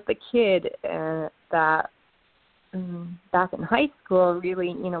I was the kid that back in high school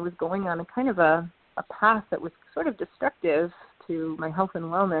really was going on a kind of a path that was sort of destructive to my health and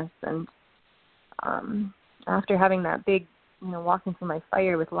wellness. And after having that big walking through my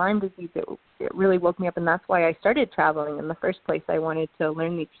fire with Lyme disease, it really woke me up, and that's why I started traveling in the first place. I wanted to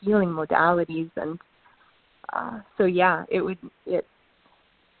learn these healing modalities, and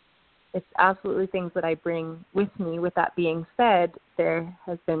it's absolutely things that I bring with me. With that being said, there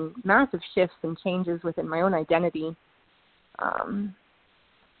has been massive shifts and changes within my own identity.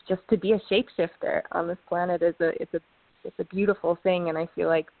 Just to be a shapeshifter on this planet it's a beautiful thing, and I feel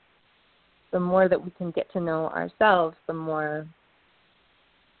like the more that we can get to know ourselves, the more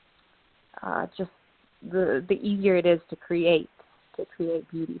just the easier it is to create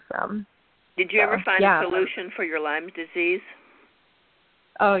beauty from. Did you ever find a solution for your Lyme disease?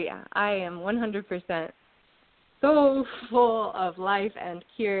 Oh, yeah. I am 100% so full of life and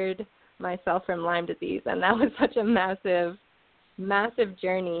cured myself from Lyme disease, and that was such a massive, massive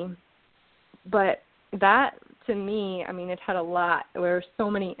journey. But that, to me, it had a lot. There were so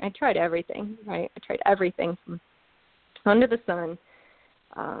many. I tried everything, right? I tried everything from under the sun.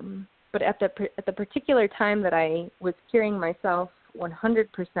 But at the particular time that I was curing myself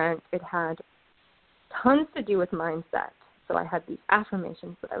 100%, it had tons to do with mindset. So I had these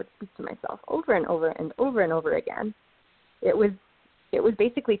affirmations that I would speak to myself over and over and over and over again. It was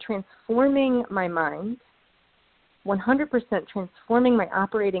basically transforming my mind, 100% transforming my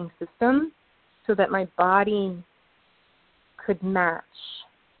operating system so that my body could match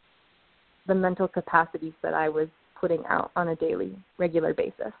the mental capacities that I was putting out on a daily, regular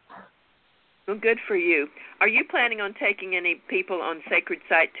basis. Well, good for you. Are you planning on taking any people on sacred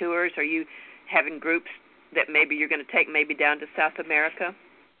site tours? Are you having groups that maybe you're going to take maybe down to South America?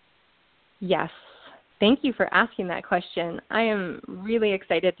 Yes. Thank you for asking that question. I am really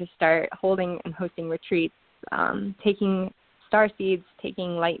excited to start holding and hosting retreats, taking starseeds,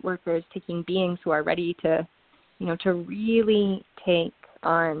 taking light workers, taking beings who are ready to really take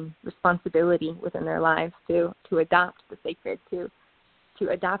on responsibility within their lives to adopt the sacred, to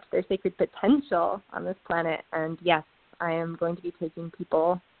adopt their sacred potential on this planet. And yes, I am going to be taking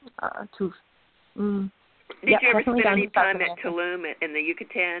people to Did you ever definitely spend any down to time South at Tulum in the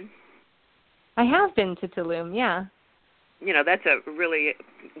Yucatan? I have been to Tulum, yeah. You know, that's a really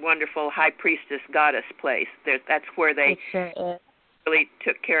wonderful high priestess goddess place. That's where they It sure is. really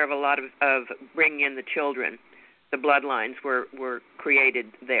took care of a lot of bringing in the children. The bloodlines were created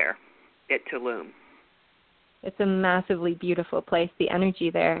there at Tulum. It's a massively beautiful place. The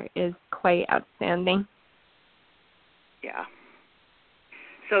energy there is quite outstanding. Yeah.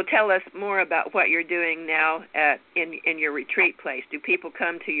 So tell us more about what you're doing now in your retreat place. Do people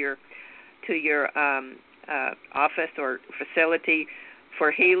come to your office or facility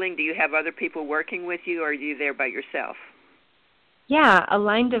for healing? Do you have other people working with you, or are you there by yourself? Yeah,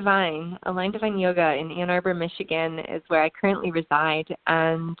 Align Divine Yoga in Ann Arbor, Michigan is where I currently reside,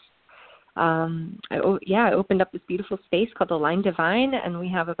 and I opened up this beautiful space called Align Divine, and we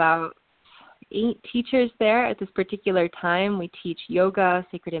have about 8 teachers there at this particular time. We teach yoga,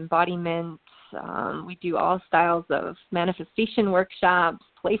 sacred embodiment. We do all styles of manifestation workshops,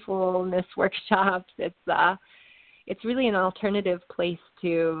 playfulness workshops. It's really an alternative place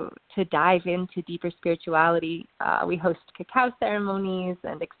to dive into deeper spirituality. We host cacao ceremonies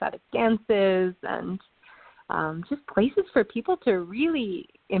and ecstatic dances and just places for people to really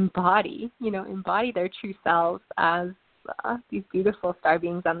embody their true selves as these beautiful star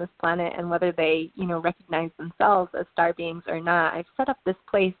beings on this planet, and whether they, recognize themselves as star beings or not. I've set up this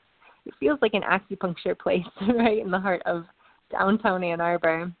place. It feels like an acupuncture place right in the heart of downtown Ann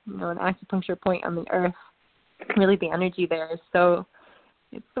Arbor, an acupuncture point on the earth. Really, the energy there is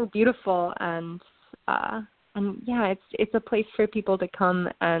it's so beautiful, and it's a place for people to come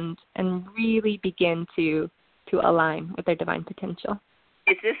and really begin to align with their divine potential.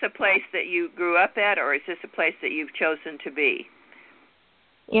 Is this a place that you grew up at, or is this a place that you've chosen to be?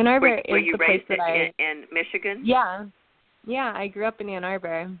 Ann Arbor were is you the place raised that in Michigan? Yeah, I grew up in Ann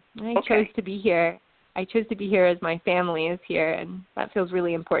Arbor. I Okay. chose to be here. I chose to be here as my family is here, and that feels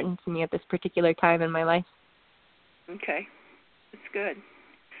really important to me at this particular time in my life. Okay, that's good.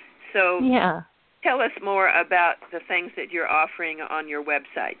 So yeah. Tell us more about the things that you're offering on your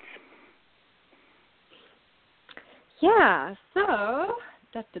websites. Yeah, so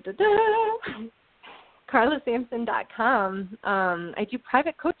CarlaSampson.com. I do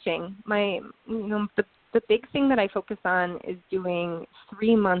private coaching. The big thing that I focus on is doing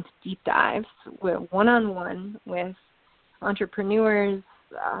 3-month deep dives one-on-one with entrepreneurs.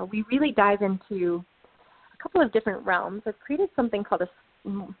 We really dive into a couple of different realms. I've created something called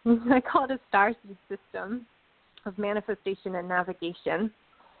I call it a Starseed system of manifestation and navigation.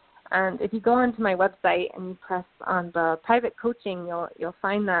 And if you go onto my website and you press on the private coaching, you'll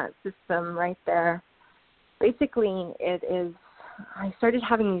find that system right there. Basically, I started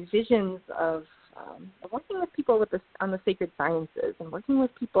having these visions of working with people on the sacred sciences and working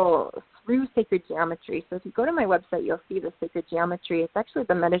with people through sacred geometry. So if you go to my website, you'll see the sacred geometry. It's actually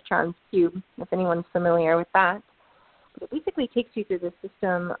the Metatron's cube, if anyone's familiar with that. But it basically takes you through the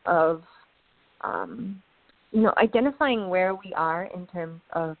system of identifying where we are in terms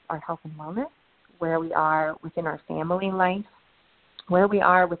of our health and wellness, where we are within our family life, where we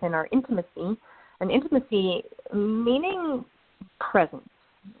are within our intimacy, and intimacy meaning presence.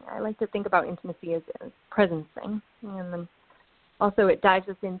 I like to think about intimacy as presencing, and then also it dives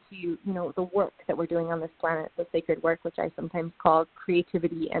us into, the work that we're doing on this planet, the sacred work, which I sometimes call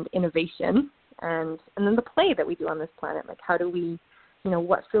creativity and innovation, and then the play that we do on this planet, like how do we,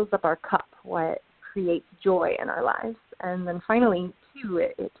 what fills up our cup, what creates joy in our lives. And then finally, too,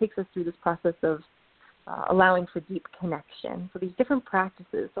 it takes us through this process of allowing for deep connection. So these different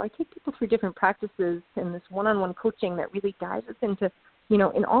practices. So I take people through different practices in this one-on-one coaching that really dives us into,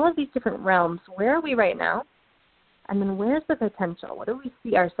 in all of these different realms, where are we right now? And then where's the potential? What do we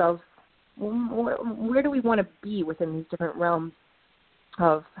see ourselves, where do we want to be within these different realms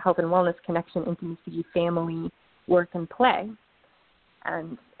of health and wellness, connection, intimacy, family, work, and play?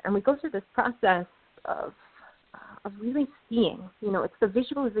 And we go through this process of really seeing, it's the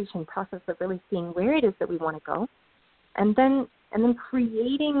visualization process of really seeing where it is that we want to go, and then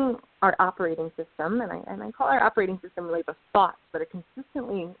creating our operating system, and I call our operating system really the thoughts that are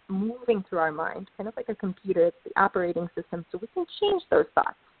consistently moving through our mind, kind of like a computer. It's the operating system, so we can change those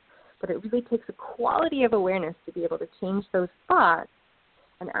thoughts, but it really takes a quality of awareness to be able to change those thoughts.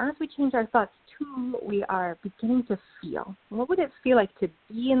 And as we change our thoughts, too, we are beginning to feel. What would it feel like to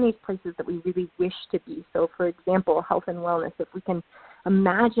be in these places that we really wish to be? So, for example, health and wellness, if we can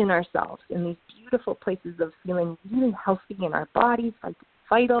imagine ourselves in these beautiful places of feeling really healthy in our bodies, like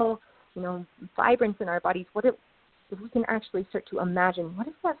vital, vibrance in our bodies, if we can actually start to imagine, what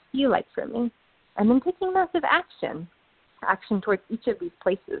does that feel like for me? And then taking massive action towards each of these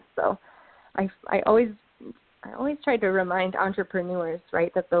places. So I always always try to remind entrepreneurs,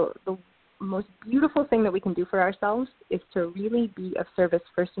 right, that the most beautiful thing that we can do for ourselves is to really be of service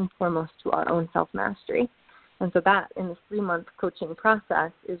first and foremost to our own self-mastery. And so that in this 3-month coaching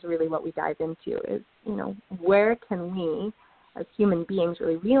process is really what we dive into is, where can we as human beings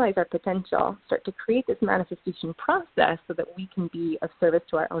really realize our potential, start to create this manifestation process so that we can be of service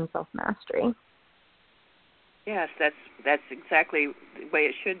to our own self-mastery. Yes, that's exactly the way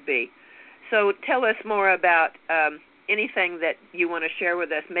it should be. So tell us more about anything that you want to share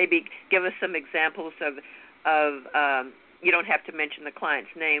with us. Maybe give us some examples of you don't have to mention the client's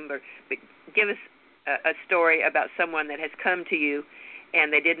name, but give us a story about someone that has come to you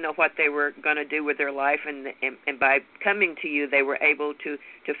and they didn't know what they were going to do with their life, and by coming to you, they were able to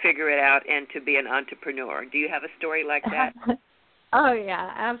figure it out and to be an entrepreneur. Do you have a story like that? Oh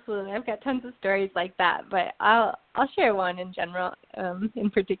yeah, absolutely. I've got tons of stories like that, but I'll share one in general, in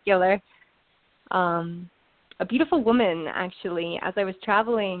particular. A beautiful woman, actually, as I was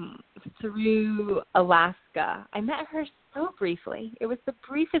traveling through Alaska. I met her so briefly. It was the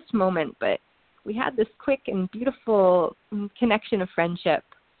briefest moment, but we had this quick and beautiful connection of friendship.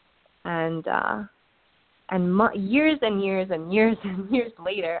 And years and years and years and years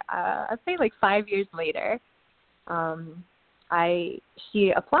later, I'd say like 5 years later,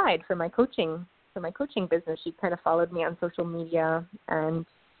 she applied for my coaching business. She kind of followed me on social media and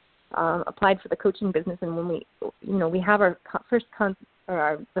applied for the coaching business. And when we have our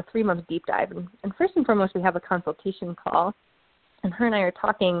the 3-month deep dive, and first and foremost we have a consultation call, and her and I are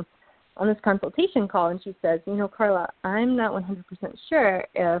talking on this consultation call, and she says, Carla, I'm not 100% sure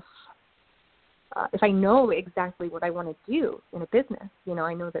if I know exactly what I want to do in a business.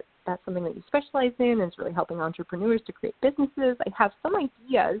 I know that that's something that you specialize in, is really helping entrepreneurs to create businesses. I have some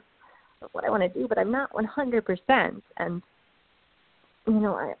ideas of what I want to do, but I'm not 100%. And,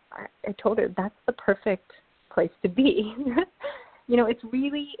 I told her that's the perfect place to be. It's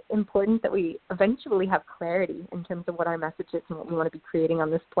really important that we eventually have clarity in terms of what our message is and what we want to be creating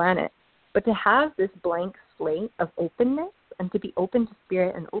on this planet. But to have this blank slate of openness and to be open to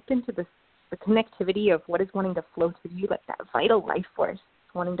spirit and open to the connectivity of what is wanting to flow through you, like that vital life force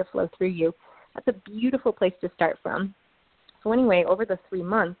wanting to flow through you, that's a beautiful place to start from. So anyway, over the 3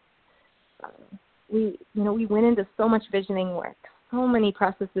 months, we went into so much visioning work, so many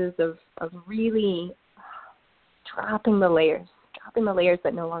processes of really dropping the layers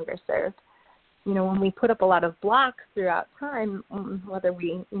that no longer serve. When we put up a lot of blocks throughout time, whether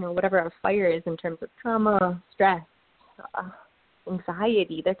whatever our fire is in terms of trauma, stress,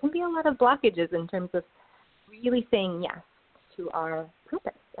 anxiety, there can be a lot of blockages in terms of really saying yes to our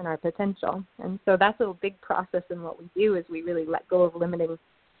purpose and our potential. And so that's a big process in what we do, is we really let go of limiting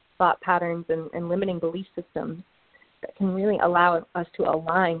thought patterns and limiting belief systems that can really allow us to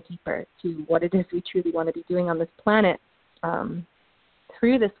align deeper to what it is we truly want to be doing on this planet.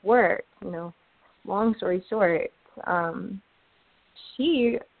 Through this work, long story short,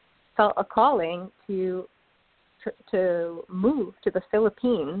 she felt a calling to move to the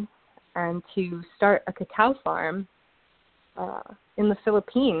Philippines and to start a cacao farm in the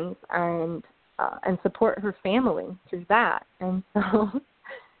Philippines and support her family through that. And so,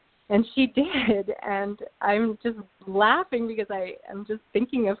 and she did. And I'm just laughing because I'm just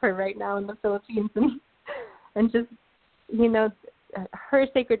thinking of her right now in the Philippines and just, her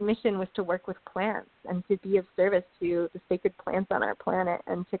sacred mission was to work with plants and to be of service to the sacred plants on our planet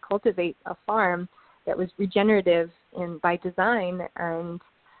and to cultivate a farm that was regenerative by design. And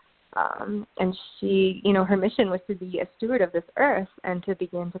she, her mission was to be a steward of this earth and to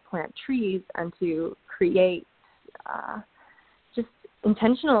begin to plant trees and to create just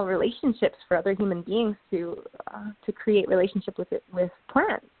intentional relationships for other human beings to create relationship with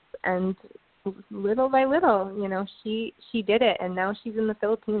plants. And little by little, she did it, and now she's in the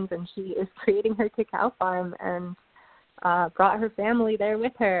Philippines and she is creating her cacao farm and brought her family there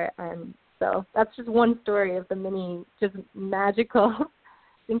with her. And so that's just one story of the many just magical,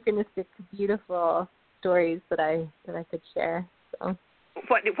 synchronistic, beautiful stories that I could share. So,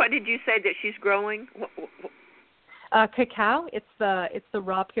 what did you say that she's growing? Cacao. It's the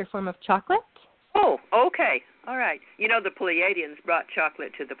raw pure form of chocolate. Oh, okay, all right. The Pleiadians brought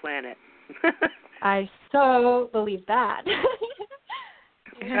chocolate to the planet. I so believe that.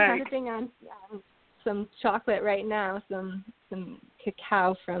 Right. I'm sitting on some chocolate right now, some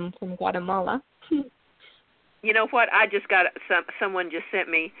cacao from Guatemala. You know what? I just got someone just sent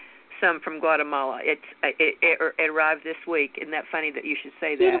me some from Guatemala. It arrived this week. Isn't that funny that you should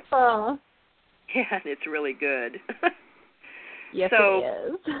say that? Beautiful. Yeah, it's really good. Yes, so,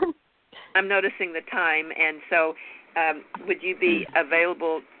 it is. I'm noticing the time, and so would you be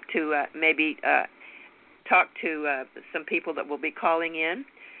available to maybe talk to some people that will be calling in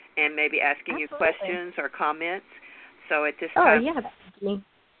and maybe asking you questions or comments. So at this time, yeah,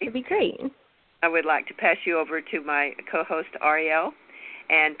 that'd be great. I would like to pass you over to my co-host, Ariel.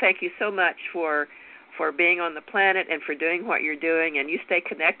 And thank you so much for being on the planet and for doing what you're doing. And you stay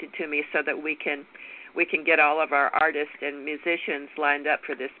connected to me so that we can get all of our artists and musicians lined up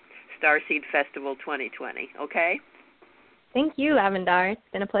for this Starseed Festival 2020. Okay? Thank you, Lavendar. It's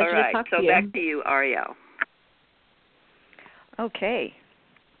been a pleasure to talk to you. So back to you, Ariel. Okay.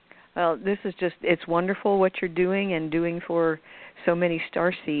 Well, this is it's wonderful what you're doing and doing for so many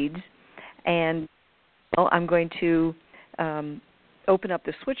starseeds. And I'm going to open up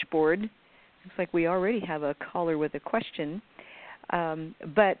the switchboard. Looks like we already have a caller with a question.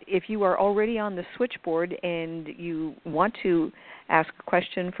 But if you are already on the switchboard and you want to ask a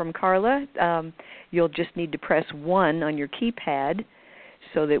question from Carla, you'll just need to press 1 on your keypad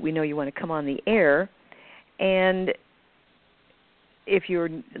so that we know you want to come on the air. And if you're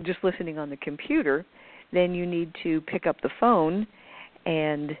just listening on the computer, then you need to pick up the phone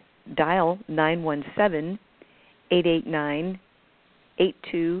and dial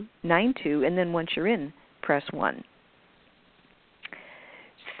 917-889-8292, and then once you're in, press 1.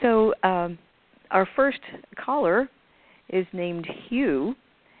 So our first caller is named Hugh,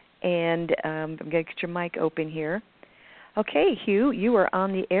 and I'm going to get your mic open here. Okay, Hugh, you are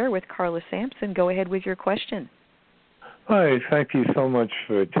on the air with Carla Sampson. Go ahead with your question. Hi, thank you so much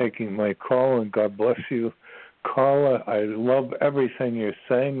for taking my call, and God bless you. Carla, I love everything you're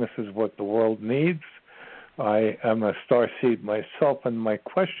saying. This is what the world needs. I am a starseed myself, and my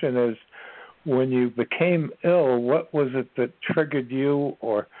question is, when you became ill, what was it that triggered you,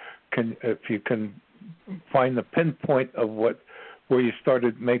 or if you can find the pinpoint of where you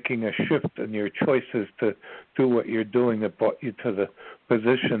started making a shift in your choices to do what you're doing that brought you to the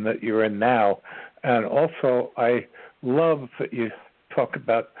position that you're in now? And also, I love that you talk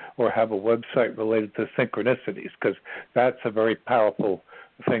about or have a website related to synchronicities, because that's a very powerful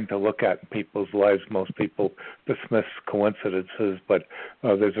thing to look at in people's lives. Most people dismiss coincidences, but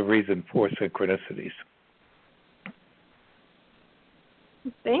there's a reason for synchronicities.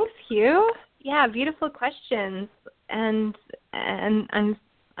 Thanks, Hugh. Yeah, beautiful questions, and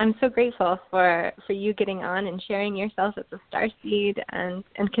I'm so grateful for you getting on and sharing yourself as a starseed and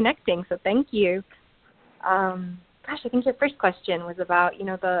connecting. So thank you. Gosh, I think your first question was about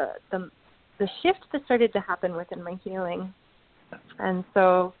the shift that started to happen within my healing. And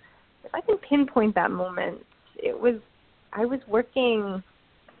so if I can pinpoint that moment, I was working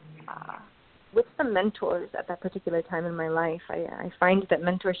with some mentors at that particular time in my life. I find that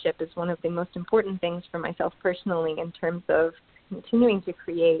mentorship is one of the most important things for myself personally in terms of continuing to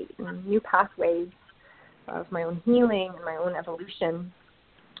create new pathways of my own healing and my own evolution.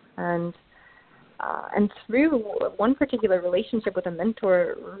 And through one particular relationship with a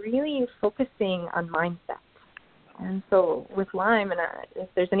mentor, really focusing on mindset. And so with Lyme, and if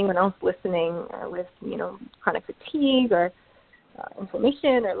there's anyone else listening with, chronic fatigue or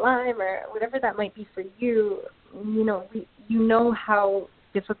inflammation or Lyme or whatever that might be for you, you know how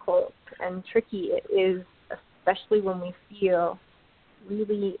difficult and tricky it is, especially when we feel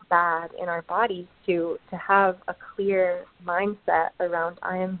really bad in our bodies, to have a clear mindset around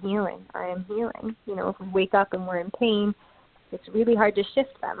I am healing. If we wake up and we're in pain, it's really hard to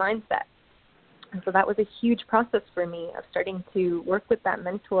shift that mindset. And so that was a huge process for me of starting to work with that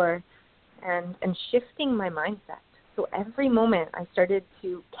mentor and shifting my mindset. So every moment I started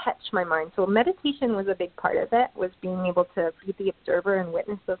to catch my mind. So meditation was a big part of it, was being able to be the observer and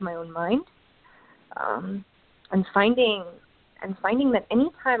witness of my own mind, and finding that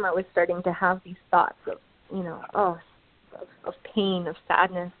any time I was starting to have these thoughts of, of pain, of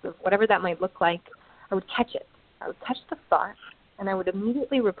sadness, of whatever that might look like, I would catch it. I would catch the thought, and I would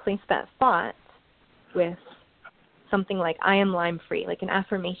immediately replace that thought with something like I am Lyme-free, like an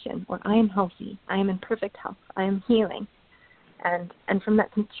affirmation, or I am healthy, I am in perfect health, I am healing. And from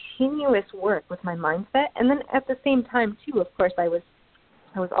that continuous work with my mindset, and then at the same time too, of course, I was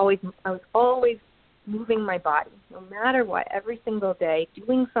always moving my body, no matter what, every single day,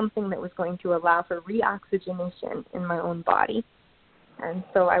 doing something that was going to allow for reoxygenation in my own body. And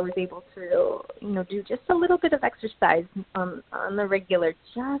so I was able to, do just a little bit of exercise on the regular,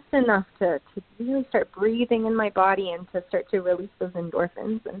 just enough to really start breathing in my body and to start to release those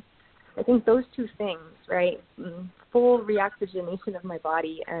endorphins. And I think those two things, right, full reoxygenation of my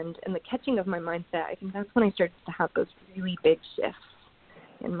body and the catching of my mindset, I think that's when I started to have those really big shifts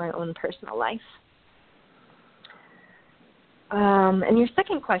in my own personal life. And your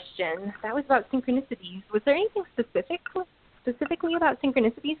second question, that was about synchronicities. Was there anything specific specifically about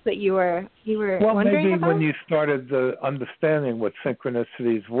synchronicities that you were well, wondering maybe about? when you started understanding what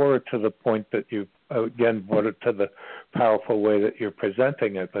synchronicities were, to the point that you again brought it to the powerful way that you're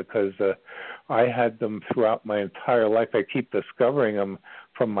presenting it, because I had them throughout my entire life. I keep discovering them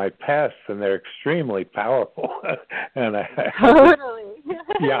from my past, and they're extremely powerful. And Totally.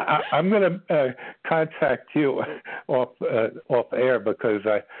 I'm going to contact you off air, because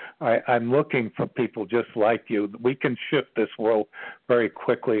I'm looking for people just like you. We can shift this world very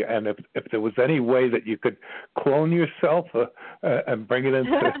quickly, and if there was any way that you could clone yourself and bring it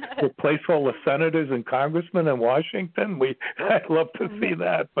into replace all the senators and congressmen in Washington, I'd love to see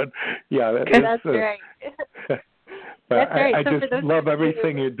that. But yeah, that's right. That's right. I So just love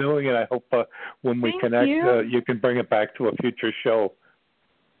everything you're doing, and I hope when we connect, you can bring it back to a future show.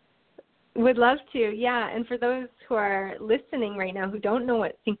 Would love to, yeah. And for those who are listening right now who don't know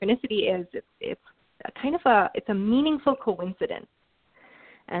what synchronicity is, it's a meaningful coincidence.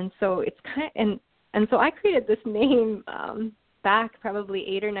 And so it's and so I created this name back probably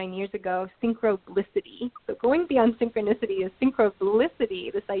 8 or 9 years ago, synchro-blicity. So going beyond synchronicity is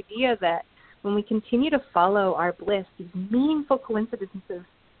synchro-blicity, this idea that when we continue to follow our bliss, these meaningful coincidences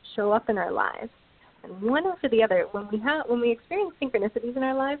show up in our lives. And one after the other, when we experience synchronicities in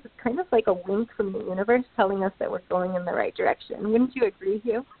our lives, it's kind of like a wink from the universe telling us that we're going in the right direction. Wouldn't you agree,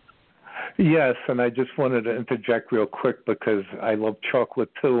 Hugh? Yes, and I just wanted to interject real quick, because I love chocolate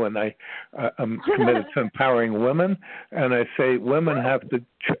too, and I'm committed to empowering women, and I say women have to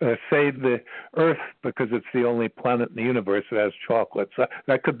save the Earth, because it's the only planet in the universe that has chocolate. So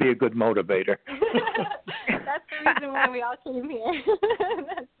that could be a good motivator. That's the reason why we all came here.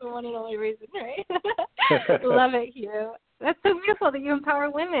 That's the one and only reason, right? Love it, Hugh. That's so beautiful that you empower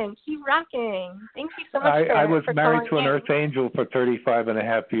women. Keep rocking. Thank you so much I was for married to an in. Earth Angel for 35 and a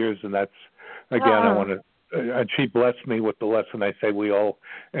half years, and that's, again, I want to, and she blessed me with the lesson. I say we all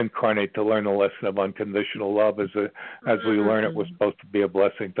incarnate to learn the lesson of unconditional love. As we learn it, we're supposed to be a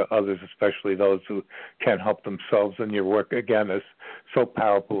blessing to others, especially those who can't help themselves. And your work, again, is so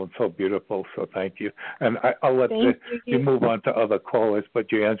powerful and so beautiful, so thank you. And I'll let you move on to other callers,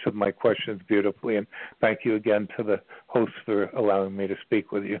 but you answered my questions beautifully, and thank you again to the host for allowing me to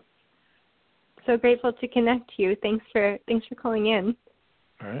speak with you. So grateful to connect you. Thanks for calling in.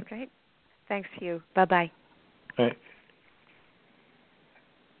 All right. Great. Thanks, Hugh. Bye-bye. All right.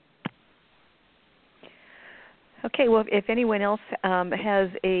 Okay, well, if anyone else has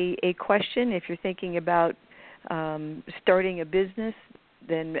a question, if you're thinking about starting a business,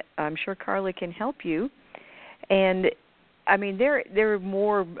 then I'm sure Carla can help you. And, I mean, there are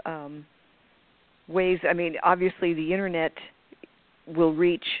more ways. I mean, obviously the Internet will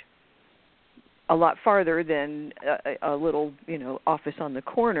reach a lot farther than a little, office on the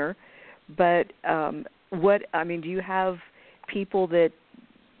corner. But do you have people that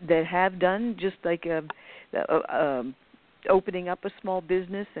have done just like opening up a small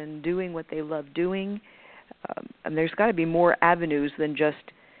business and doing what they love doing? And there's got to be more avenues than just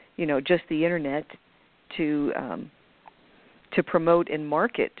the Internet to promote and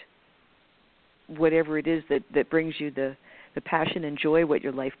market whatever it is that brings you the passion and joy, what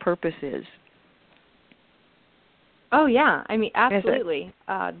your life purpose is. Oh yeah, I mean absolutely.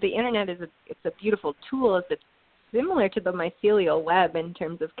 The Internet it's a beautiful tool. It's similar to the mycelial web in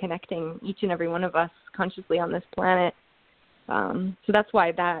terms of connecting each and every one of us consciously on this planet. So that's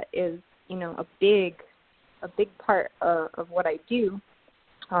why that is a big part of what I do.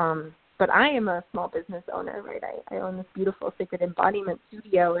 But I am a small business owner, right? I own this beautiful Sacred Embodiment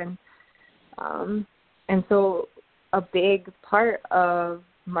studio, and so a big part of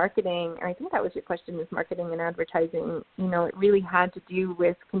marketing, and I think that was your question, is marketing and advertising. It really had to do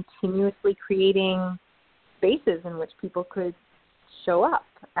with continuously creating spaces in which people could show up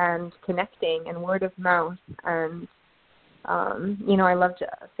and connecting and word of mouth. And, I love to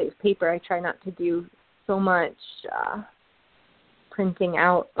save paper. I try not to do so much printing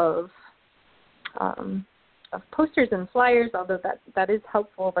out of posters and flyers, although that is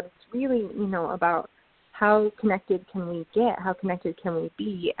helpful, but it's really, about how connected can we get? How connected can we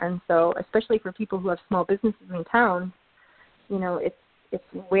be? And so, especially for people who have small businesses in town, it's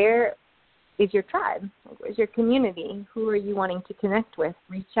where is your tribe? Where's your community? Who are you wanting to connect with?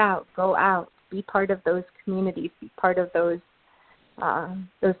 Reach out, go out, be part of those communities, be part of those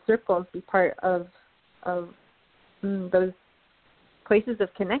circles, be part of those places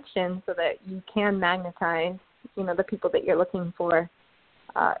of connection, so that you can magnetize, the people that you're looking for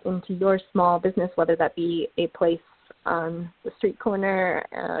into your small business, whether that be a place on the street corner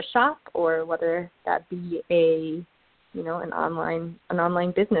shop, or whether that be an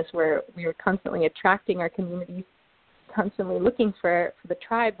online business where we are constantly attracting our communities constantly looking for the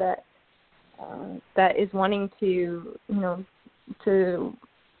tribe that is wanting to, to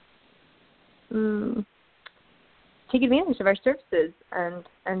take advantage of our services,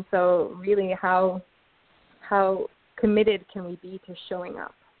 and so really how committed can we be to showing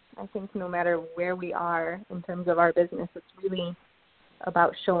up? I think no matter where we are in terms of our business, it's really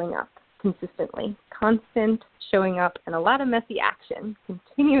about showing up consistently, constant showing up, and a lot of messy action,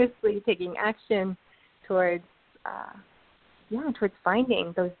 continuously taking action towards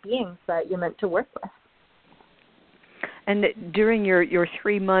finding those beings that you're meant to work with. And during your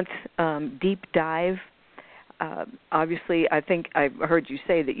 3-month deep dive, obviously, I think I heard you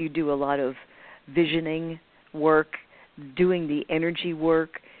say that you do a lot of visioning work, doing the energy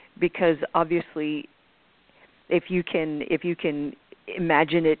work, because obviously, if you can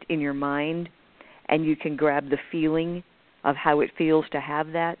imagine it in your mind, and you can grab the feeling of how it feels to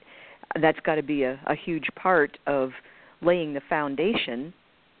have that, that's got to be a huge part of laying the foundation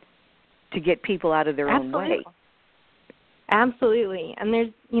to get people out of their own way. Absolutely. And there's,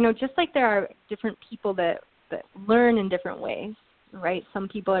 just like there are different people that learn in different ways, right? Some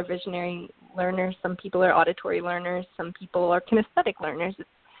people are visionary learners, some people are auditory learners, some people are kinesthetic learners.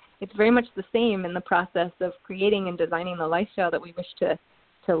 It's very much the same in the process of creating and designing the lifestyle that we wish to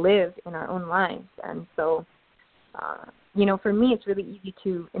live in our own lives. And so, for me, it's really easy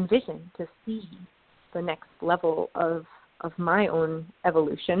to envision, to see the next level of my own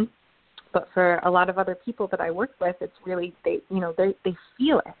evolution. But for a lot of other people that I work with, it's really, they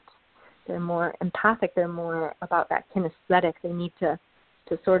feel it. They're more empathic. They're more about that kinesthetic. They need to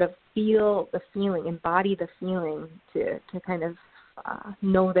sort of feel the feeling, embody the feeling to kind of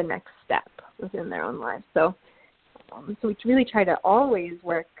know the next step within their own lives. So we really try to always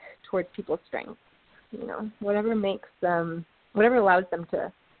work towards people's strengths. Whatever makes them, whatever allows them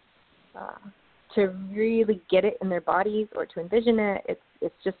to really get it in their bodies or to envision it.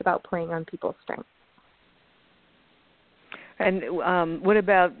 It's just about playing on people's strengths. And what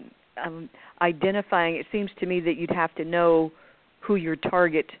about identifying? It seems to me that you'd have to know who your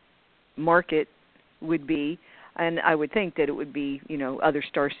target market would be, and I would think that it would be, other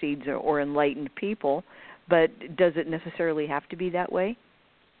starseeds or enlightened people. But does it necessarily have to be that way?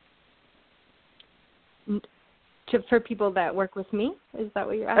 For people that work with me, is that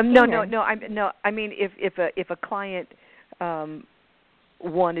what you're asking? No. I mean, if a client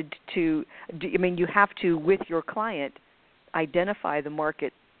wanted to, you have to, with your client, identify the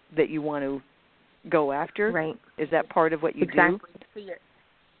market that you want to go after. Right. Is that part of what you do? Exactly. So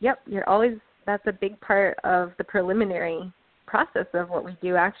you're always. That's a big part of the preliminary process of what we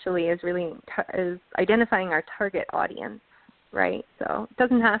do. Actually, is really is identifying our target audience. Right. So it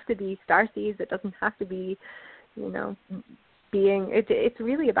doesn't have to be starseeds. It doesn't have to be, being. It's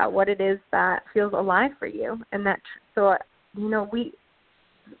really about what it is that feels alive for you, and that. So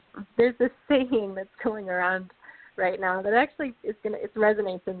there's this saying that's going around right now that actually it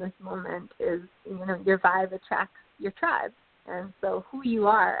resonates in this moment. Is your vibe attracts your tribe, and so who you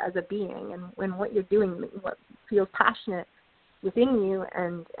are as a being, and when what you're doing, what feels passionate within you,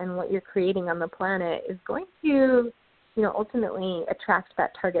 and what you're creating on the planet is going to ultimately attract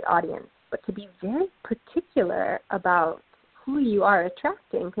that target audience. But to be very particular about who you are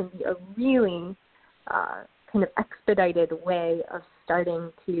attracting can be a really kind of expedited way of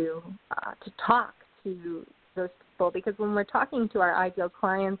starting to talk to those people. Because when we're talking to our ideal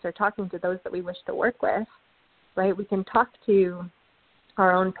clients or talking to those that we wish to work with, right, we can talk to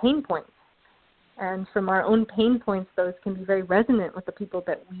our own pain points. And from our own pain points, those can be very resonant with the people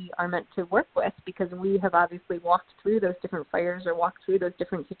that we are meant to work with, because we have obviously walked through those different fires or walked through those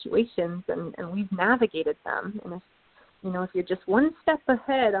different situations, and we've navigated them. And if you're just one step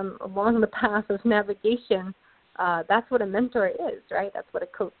ahead along the path of navigation, that's what a mentor is, right? That's what a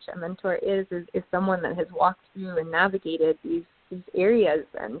coach, a mentor is someone that has walked through and navigated these areas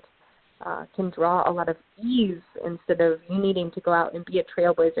and can draw a lot of ease instead of you needing to go out and be a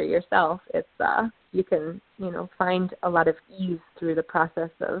trailblazer yourself. It's you can find a lot of ease through the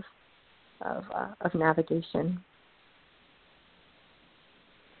process of navigation.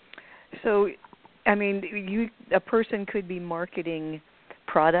 So, a person could be marketing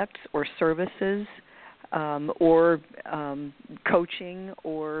products or services, or coaching,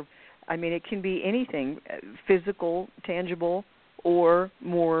 or it can be anything, physical, tangible, or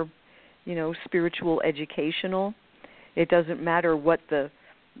more spiritual, educational. It doesn't matter what the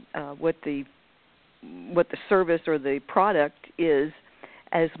service or the product is,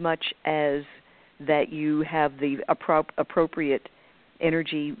 as much as that you have the appropriate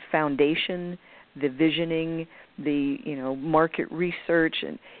energy foundation, the visioning, the market research,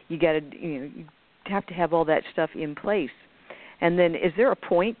 and you got to have to have all that stuff in place. And then, is there a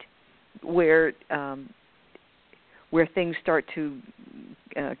point where things start to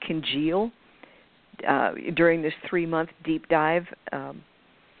congeal during this 3-month deep dive?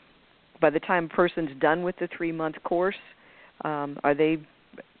 By the time a person's done with the 3-month course, are they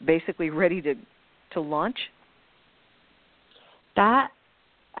basically ready to launch? That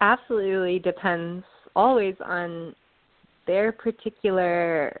absolutely depends always on their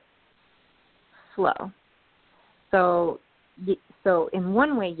particular flow. So in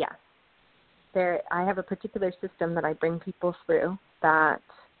one way, yes. I have a particular system that I bring people through that,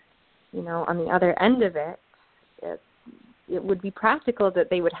 on the other end of it would be practical that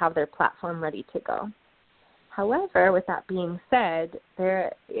they would have their platform ready to go. However, with that being said,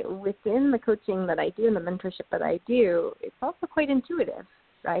 within the coaching that I do and the mentorship that I do, it's also quite intuitive,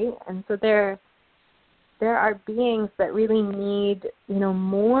 right? And so there are beings that really need,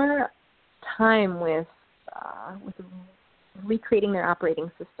 more time with recreating their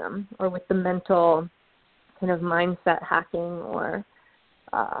operating system, or with the mental kind of mindset hacking, or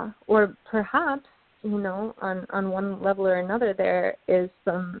perhaps, on one level or another, there is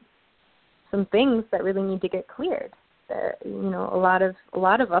some things that really need to get cleared. That, a lot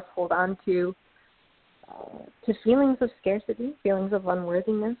of us hold on to feelings of scarcity, feelings of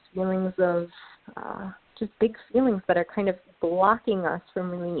unworthiness, feelings of just big feelings that are kind of blocking us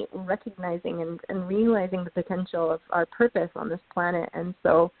from really recognizing and realizing the potential of our purpose on this planet. And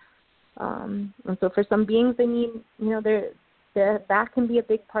so for some beings, they need, that can be a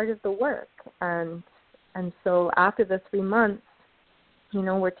big part of the work. And so after the 3 months,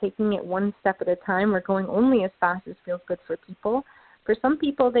 we're taking it one step at a time. We're going only as fast as feels good for people. For some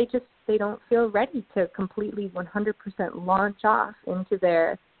people, they don't feel ready to completely 100% launch off into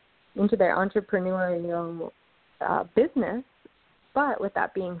their entrepreneurial business. But with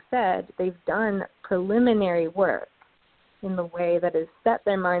that being said, they've done preliminary work in the way that has set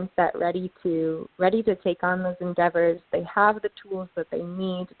their mindset ready to take on those endeavors. They have the tools that they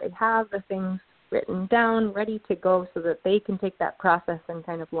need. They have the things written down, ready to go, so that they can take that process and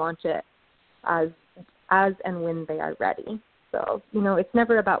kind of launch it as and when they are ready. So, it's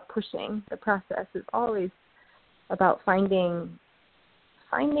never about pushing. The process is always about finding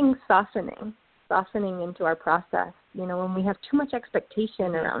softening into our process. When we have too much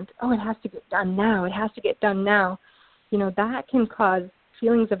expectation around, it has to get done now, that can cause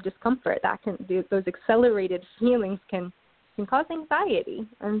feelings of discomfort. Those accelerated feelings can cause anxiety.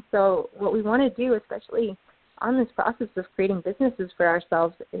 And so what we want to do, especially on this process of creating businesses for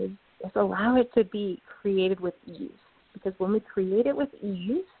ourselves, is allow it to be created with ease. Because when we create it with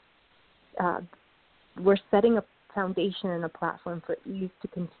ease, we're setting a foundation and a platform for ease to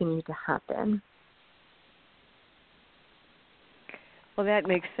continue to happen. Well, that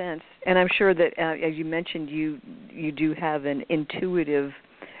makes sense. And I'm sure that, as you mentioned, you do have an intuitive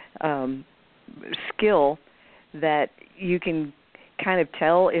skill that you can kind of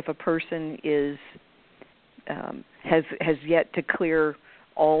tell if a person is has yet to clear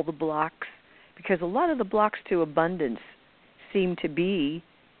all the blocks, because a lot of the blocks to abundance seem to be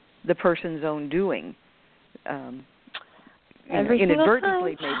the person's own doing.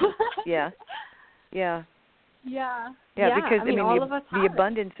 Inadvertently, maybe. Yeah. Because the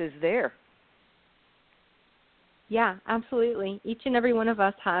abundance is there. Yeah, absolutely. Each and every one of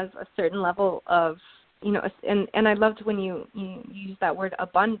us has a certain level of, and I loved when you used that word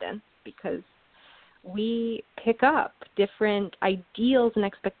abundance, because we pick up different ideals and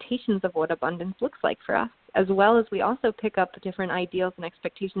expectations of what abundance looks like for us, as well as we also pick up different ideals and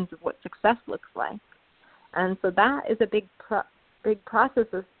expectations of what success looks like. And so that is a big process,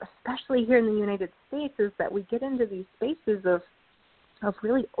 especially here in the United States, is that we get into these spaces of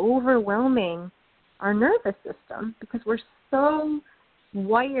really overwhelming our nervous system, because we're so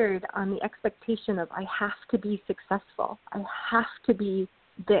wired on the expectation of, I have to be successful, I have to be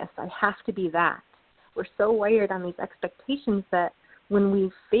this, I have to be that. We're so wired on these expectations that when we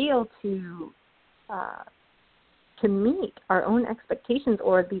fail to meet our own expectations,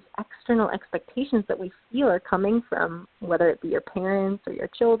 or these external expectations that we feel are coming from, whether it be your parents or your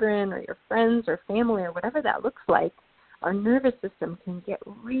children or your friends or family or whatever that looks like, our nervous system can get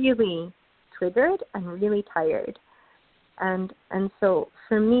really triggered and really tired. And so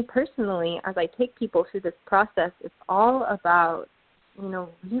for me personally, as I take people through this process, it's all about,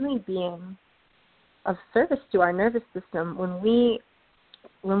 really being of service to our nervous system.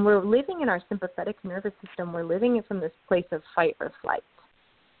 When we're living in our sympathetic nervous system, we're living it from this place of fight or flight.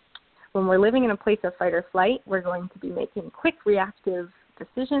 When we're living in a place of fight or flight, we're going to be making quick reactive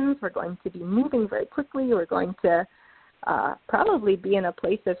decisions. We're going to be moving very quickly. We're going to probably be in a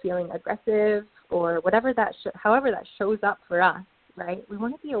place of feeling aggressive or whatever however that shows up for us, right? We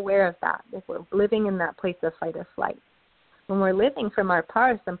want to be aware of that if we're living in that place of fight or flight. When we're living from our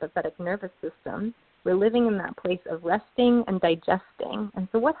parasympathetic nervous system, we're living in that place of resting and digesting. And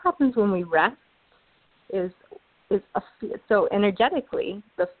so what happens when we rest is so energetically,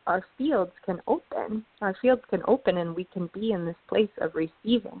 our fields can open. Our fields can open, and we can be in this place of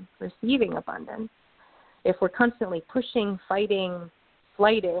receiving abundance. If we're constantly pushing, fighting,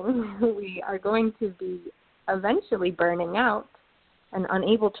 flighting, we are going to be eventually burning out and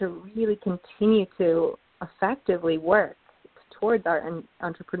unable to really continue to effectively work towards our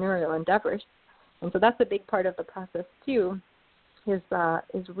entrepreneurial endeavors. And so that's a big part of the process too, is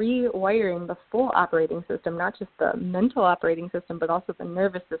rewiring the full operating system, not just the mental operating system, but also the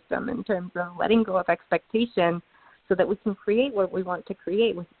nervous system in terms of letting go of expectation so that we can create what we want to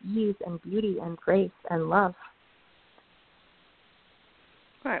create with ease and beauty and grace and love.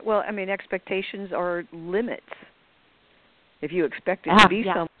 Right. Well, I mean, expectations are limits. If you expect it to be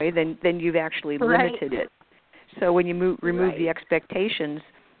some way, then you've actually limited it. So when you remove the expectations,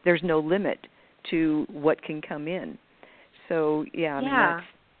 there's no limit to what can come in. So, I mean,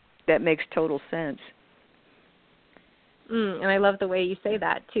 that makes total sense. And I love the way you say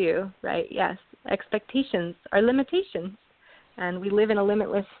that, too, right? Yes, expectations are limitations, and we live in a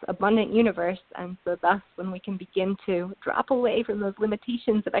limitless, abundant universe, and so thus when we can begin to drop away from those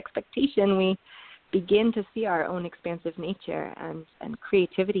limitations of expectation, we begin to see our own expansive nature, and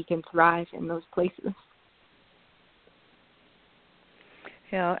creativity can thrive in those places.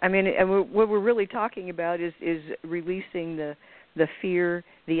 Yeah, I mean, and what we're really talking about is releasing the fear,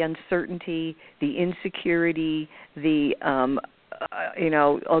 the uncertainty, the insecurity, the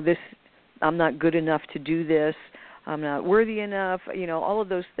this, I'm not good enough to do this, I'm not worthy enough, all of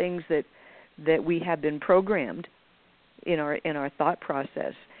those things that we have been programmed in our thought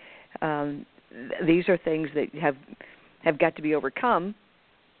process. These are things that have got to be overcome.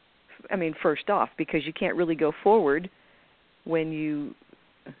 I mean, first off, because you can't really go forward when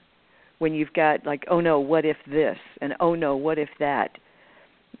you've got like, oh no, what if this, and oh no, what if that.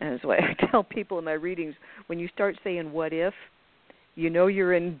 And that's why I tell people in my readings, when you start saying what if,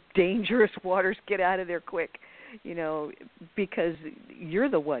 you're in dangerous waters. Get out of there quick, because you're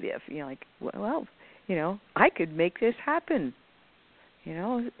the what if. Like, well, I could make this happen.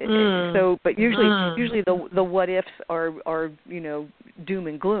 So, but usually the what ifs are doom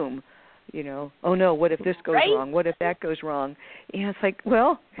and gloom. Oh no, what if this goes wrong? What if that goes wrong? It's like,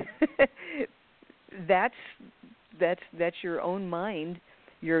 well, that's your own mind,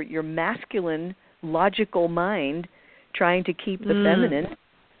 your masculine, logical mind, trying to keep the feminine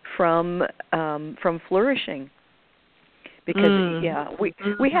from flourishing. Because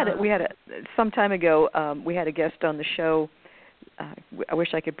we had some time ago we had a guest on the show. I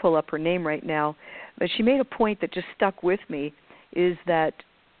wish I could pull up her name right now, but she made a point that just stuck with me. Is that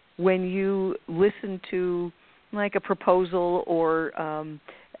when you listen to like a proposal or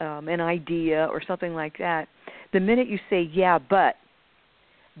an idea or something like that, the minute you say, yeah, but,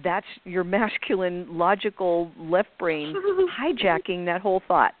 that's your masculine, logical left brain hijacking that whole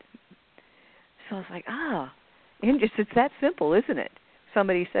thought. So I was like, it's that simple, isn't it?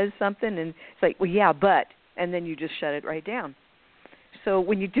 Somebody says something and it's like, well, yeah, but, and then you just shut it right down. So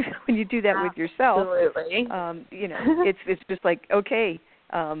when you do that with yourself, it's just like, okay,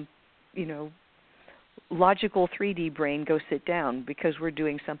 logical 3D brain, go sit down because we're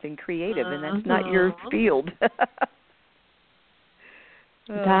doing something creative, and that's not your field.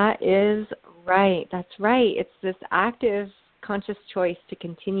 That is right. That's right. It's this active, conscious choice to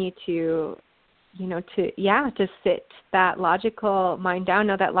continue to sit that logical mind down.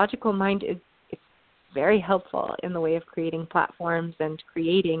 Now, that logical mind is very helpful in the way of creating platforms and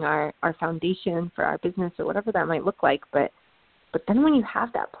creating our foundation for our business or whatever that might look like. But then when you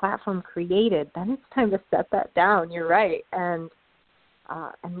have that platform created, then it's time to set that down. You're right, and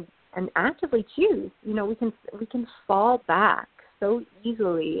actively choose. We can fall back so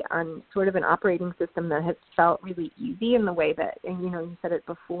easily on sort of an operating system that has felt really easy in the way that, and you said it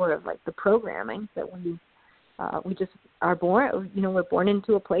before, of like the programming that we just are born. We're born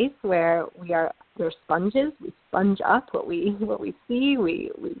into a place where we're sponges. We sponge up what we see. We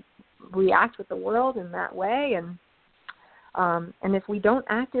react with the world in that way, and if we don't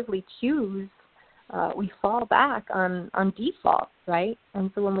actively choose, we fall back on default, right? And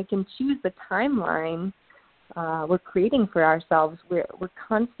so when we can choose the timeline we're creating for ourselves, we're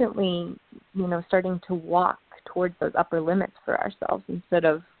constantly, starting to walk towards those upper limits for ourselves instead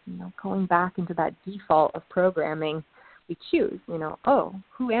of, going back into that default of programming. we choose, oh,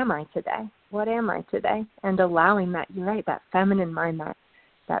 who am I today? What am I today? And allowing that, you're right, that feminine mind,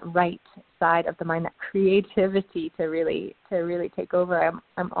 that right side of the mind, that creativity to really take over.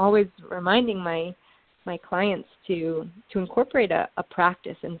 I'm always reminding my clients to incorporate a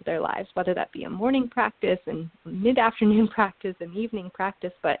practice into their lives, whether that be a morning practice and mid-afternoon practice and evening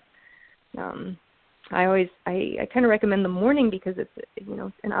practice. But I kind of recommend the morning because it's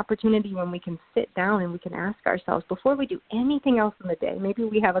an opportunity when we can sit down and we can ask ourselves before we do anything else in the day. Maybe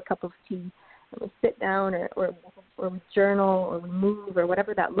we have a cup of tea and we sit down or we journal or we move or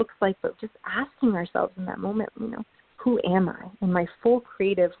whatever that looks like, but just asking ourselves in that moment, who am I? In my full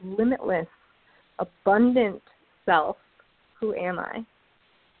creative, limitless, abundant self, who am I?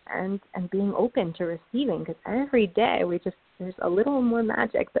 And being open to receiving, because every day there's a little more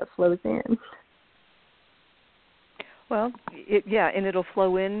magic that flows in. Well, and it'll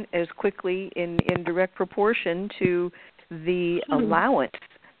flow in as quickly in direct proportion to the allowance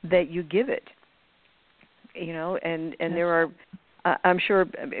that you give it. And there are, I'm sure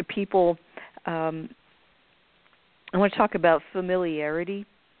people, I want to talk about familiarity.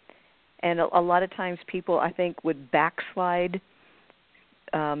 And a lot of times people, I think, would backslide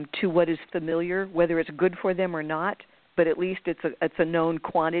to what is familiar, whether it's good for them or not, but at least it's a known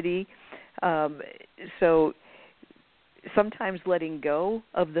quantity. So sometimes letting go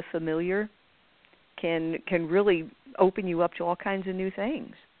of the familiar can really open you up to all kinds of new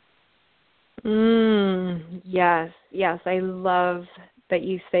things. Yes, I love that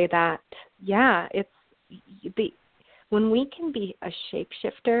you say that. Yeah, when we can be a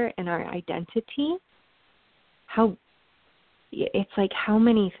shapeshifter in our identity, it's like how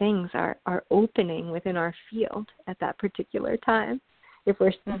many things are opening within our field at that particular time. If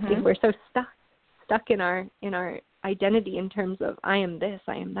we're so stuck in our identity in terms of I am this,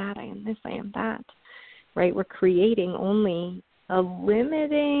 I am that, I am this, I am that, right? We're creating only a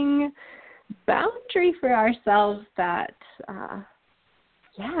limiting boundary for ourselves that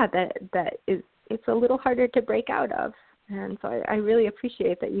is, it's a little harder to break out of. And so I really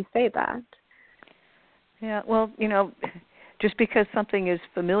appreciate that you say that. Yeah, well, just because something is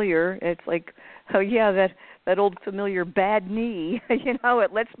familiar, it's like, oh yeah, that old familiar bad knee,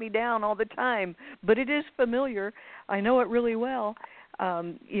 it lets me down all the time, but it is familiar. I know it really well.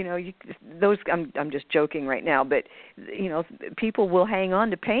 I'm just joking right now, but people will hang on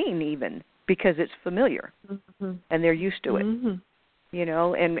to pain even because it's familiar, and they're used to it. And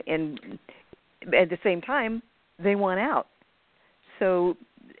at the same time, they want out. So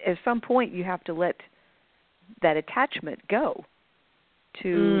at some point, you have to let that attachment go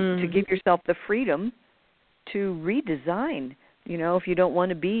to give yourself the freedom to redesign. If you don't want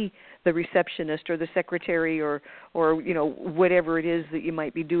to be the receptionist or the secretary or whatever it is that you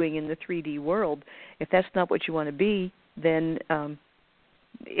might be doing in the 3D world, if that's not what you want to be, then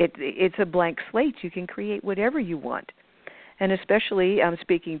it's a blank slate. You can create whatever you want. And especially, I'm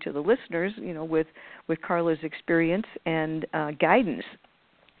speaking to the listeners, with Carla's experience and guidance,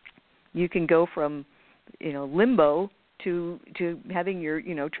 you can go from, limbo to having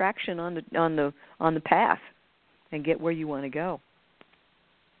your, traction on the path and get where you want to go.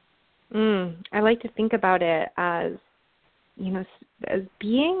 I like to think about it as, as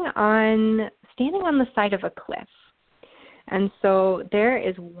standing on the side of a cliff. And so there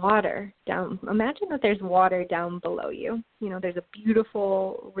is water down. Imagine that there's water down below you. There's a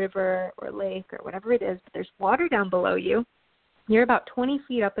beautiful river or lake or whatever it is, but there's water down below you. You're about 20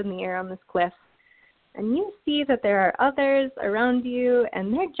 feet up in the air on this cliff, and you see that there are others around you,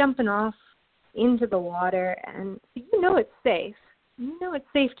 and they're jumping off into the water, and so it's safe. It's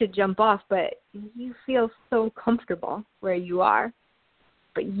safe to jump off, but you feel so comfortable where you are.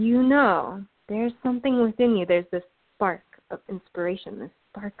 But there's something within you. There's this spark of inspiration, this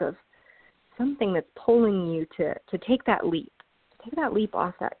spark of something that's pulling you to take that leap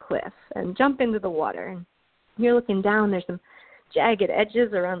off that cliff and jump into the water. And you're looking down, there's some jagged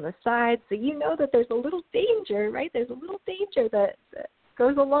edges around the sides, so that there's a little danger, right? There's a little danger that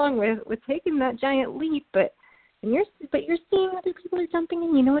goes along with taking that giant leap, but you're seeing other people are jumping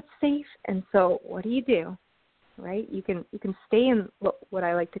in, it's safe, and so what do? Right? You can stay in what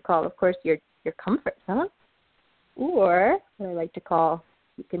I like to call, of course, your comfort zone. Or what I like to call,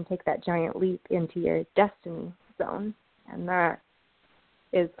 you can take that giant leap into your destiny zone. And that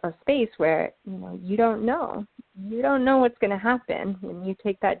is a space where, you don't know. You don't know what's going to happen when you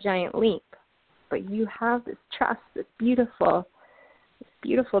take that giant leap. But you have this trust, this beautiful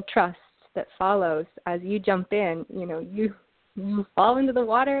trust that follows as you jump in. You fall into the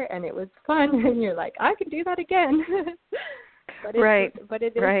water and it was fun. And you're like, I can do that again. But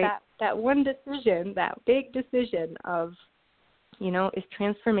it is that one decision, that big decision of, is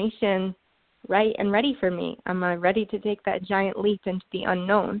transformation right and ready for me? Am I ready to take that giant leap into the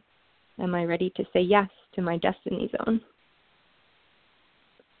unknown? Am I ready to say yes to my destiny zone?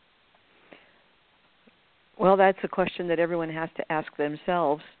 Well, that's a question that everyone has to ask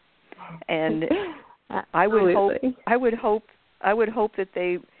themselves, and I would hope that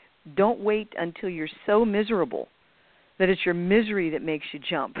they don't wait until you're so miserable that it's your misery that makes you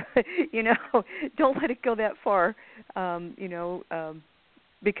jump. Don't let it go that far.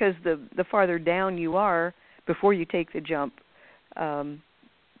 Because the farther down you are before you take the jump, I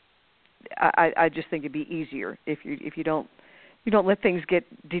just think it'd be easier if you don't let things get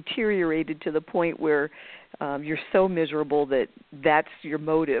deteriorated to the point where you're so miserable that that's your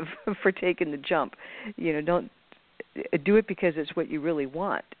motive for taking the jump. Don't do it because it's what you really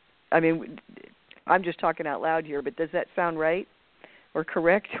want. I mean, I'm just talking out loud here, but does that sound right or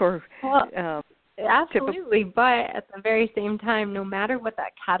correct or? Well, absolutely, but at the very same time, no matter what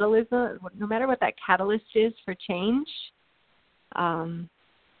that catalyst is for change, I'm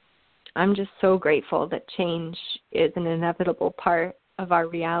just so grateful that change is an inevitable part of our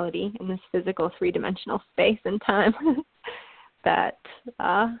reality in this physical three-dimensional space and time. that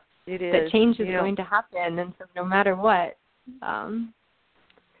change is going to happen, and so no matter what,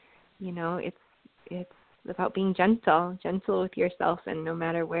 it's about being gentle with yourself, and no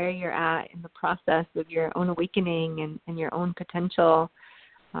matter where you're at in the process of your own awakening and your own potential,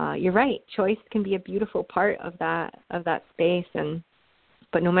 you're right. Choice can be a beautiful part of that space,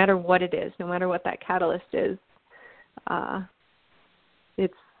 but no matter what it is, no matter what that catalyst is,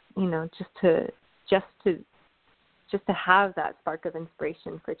 it's just to have that spark of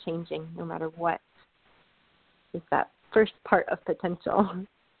inspiration for changing, no matter what is that first part of potential.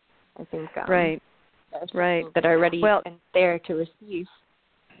 I think right. that are ready and there to receive.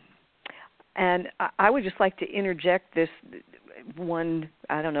 And I would just like to interject this one,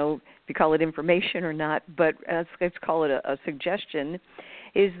 I don't know if you call it information or not, but let's call it a suggestion,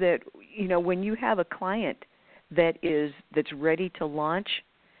 is that, when you have a client that's ready to launch,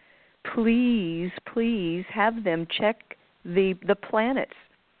 please have them check the planets,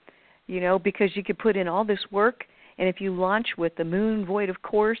 because you could put in all this work. And if you launch with the moon void of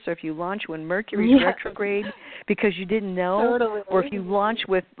course, or if you launch when Mercury's retrograde because you didn't know, or if you launch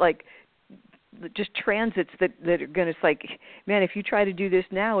with just transits that are going to, it's like, man, if you try to do this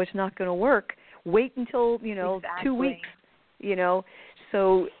now, it's not going to work. Wait until, 2 weeks,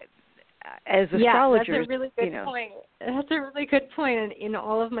 So as astrologers, that's a really good point. That's a really good point. And in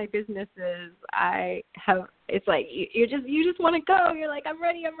all of my businesses, it's like you just want to go. You're like, I'm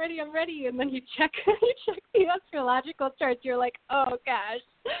ready, and then you check the astrological charts. You're like, oh gosh,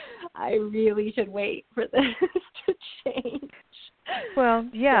 I really should wait for this to change. Well,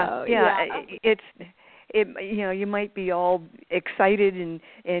 you might be all excited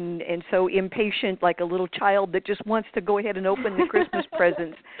and so impatient, like a little child that just wants to go ahead and open the Christmas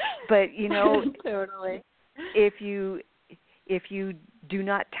presents. But totally. If you do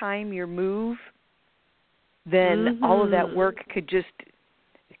not time your move, then all of that work could just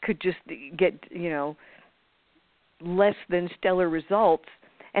get less than stellar results,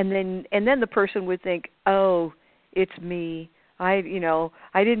 and then the person would think, oh, it's me. I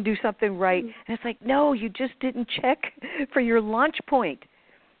didn't do something right. And it's like, no, you just didn't check for your launch point,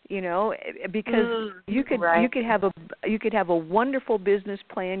 because you could have a wonderful business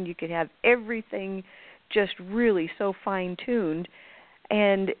plan. You could have everything just really so fine-tuned,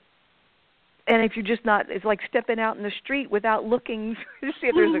 and if you're just not, it's like stepping out in the street without looking to see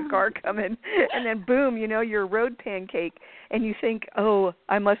if there's a car coming, and then boom, you're a road pancake, and you think, oh,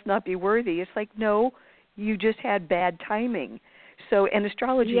 I must not be worthy. It's like, no, you just had bad timing. So, and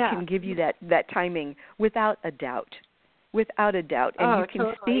astrology can give you that timing without a doubt, and you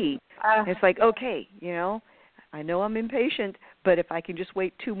can see. It's like, okay, I know I'm impatient, but if I can just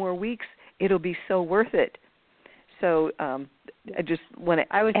wait 2 more weeks, it'll be so worth it. So, I just want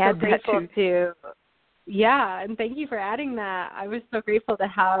to add that to. Yeah, and thank you for adding that. I was so grateful to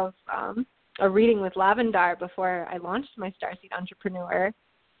have a reading with Lavendar before I launched my Starseed Entrepreneur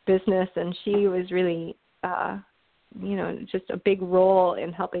business, and she was really just a big role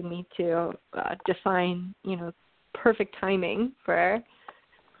in helping me to define, perfect timing for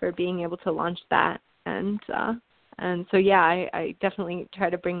being able to launch that. And so, I definitely try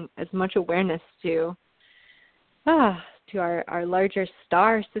to bring as much awareness to our larger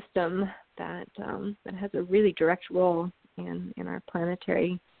star system that has a really direct role in our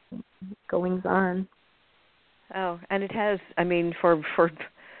planetary goings on. Oh, and it has, for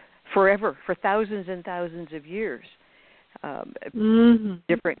forever, for thousands and thousands of years.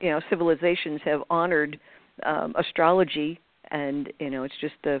 different civilizations have honored astrology, and it's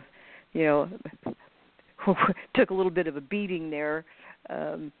just took a little bit of a beating there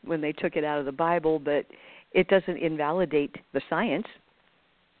when they took it out of the Bible, but it doesn't invalidate the science.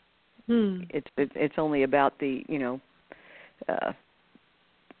 It's only about the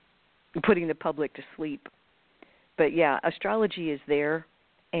putting the public to sleep. But yeah, astrology is there,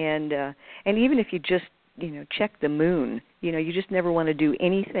 and even if you just check the moon, you just never want to do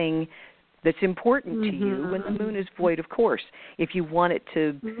anything that's important to you when the moon is void, of course, if you want it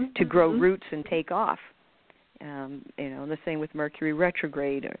to grow roots and take off. The same with Mercury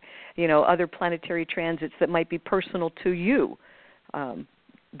retrograde, or other planetary transits that might be personal to you.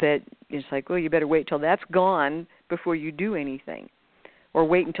 That it's like, well, you better wait till that's gone before you do anything, or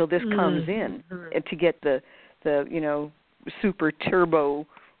wait until this comes in and to get the super turbo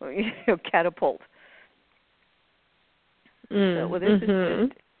catapult. So, well,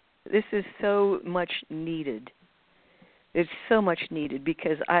 this is so much needed. It's so much needed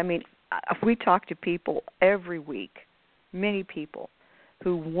because we talk to people every week, many people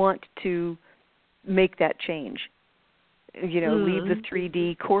who want to make that change. Leave the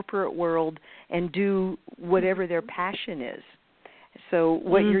 3D corporate world and do whatever their passion is. So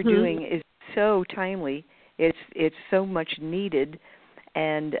what you're doing is so timely. It's so much needed,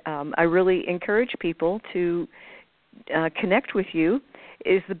 and I really encourage people to connect with you.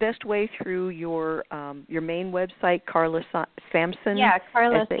 Is the best way through your main website, Carla Sampson? Yeah,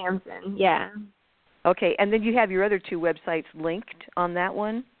 Carla Sampson. Yeah. Okay, and then you have your other two websites linked on that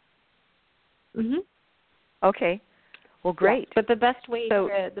one. Okay. Well, great. Yeah, but the best way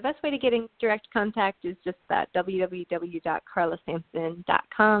to get in direct contact is just that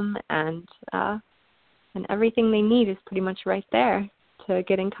www.carlasampson.com, and everything they need is pretty much right there to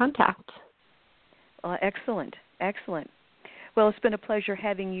get in contact. Excellent. Well, it's been a pleasure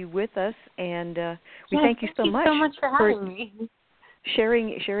having you with us, and we thank you so much. Thank you so much for having me.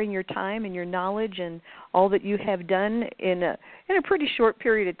 Sharing your time and your knowledge and all that you have done in a pretty short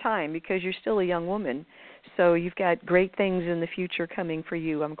period of time, because you're still a young woman. So you've got great things in the future coming for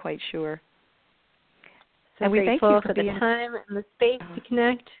you, I'm quite sure. So and we thank you for the time and the space to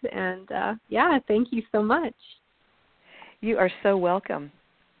connect, and thank you so much. You are so welcome.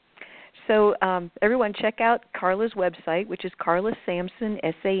 So everyone, check out Carla's website, which is carlasampson,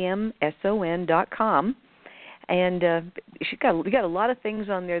 SAMSON.com. And we got a lot of things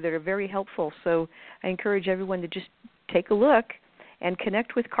on there that are very helpful. So I encourage everyone to just take a look and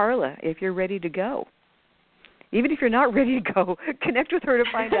connect with Carla if you're ready to go. Even if you're not ready to go, connect with her to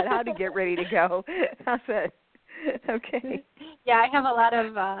find out how to get ready to go. How's that? Okay. Yeah, I have a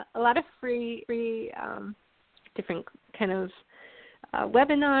lot of free different kind of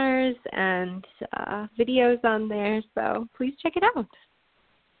webinars and videos on there. So please check it out.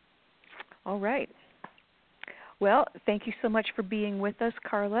 All right. Well, thank you so much for being with us,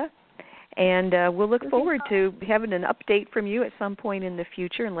 Carla. And we'll look forward to having an update from you at some point in the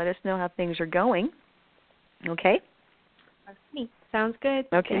future, and let us know how things are going. Okay? Okay. Sounds good.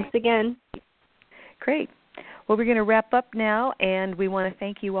 Okay. Thanks again. Great. Well, we're going to wrap up now, and we want to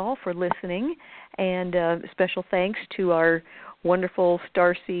thank you all for listening. And special thanks to our wonderful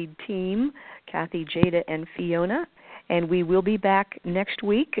Starseed team, Kathy, Jada, and Fiona. And we will be back next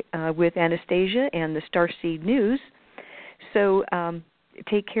week with Anastasia and the Starseed News. So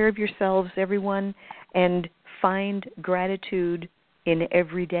take care of yourselves, everyone, and find gratitude in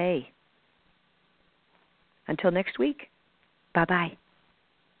every day. Until next week, bye-bye.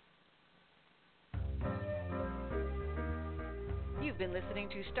 You've been listening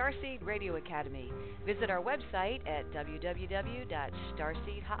to Starseed Radio Academy. Visit our website at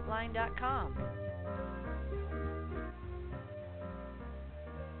www.starseedhotline.com.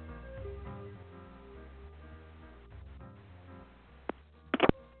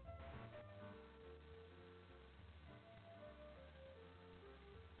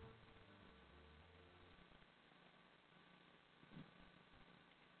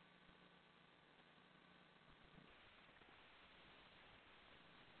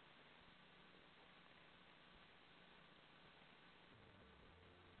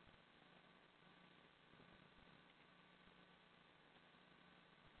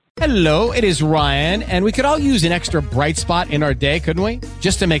 Hello, it is Ryan, and we could all use an extra bright spot in our day, couldn't we?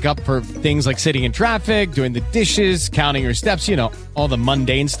 Just to make up for things like sitting in traffic, doing the dishes, counting your steps, all the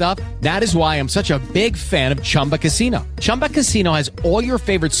mundane stuff. That is why I'm such a big fan of Chumba Casino. Chumba Casino has all your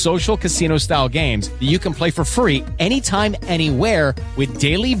favorite social casino-style games that you can play for free anytime, anywhere with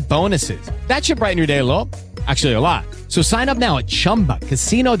daily bonuses. That should brighten your day a little. Actually, a lot. So sign up now at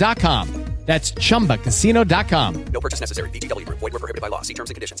ChumbaCasino.com. That's ChumbaCasino.com. No purchase necessary. VGW Group. Void where prohibited by law. See terms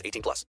and conditions. 18+.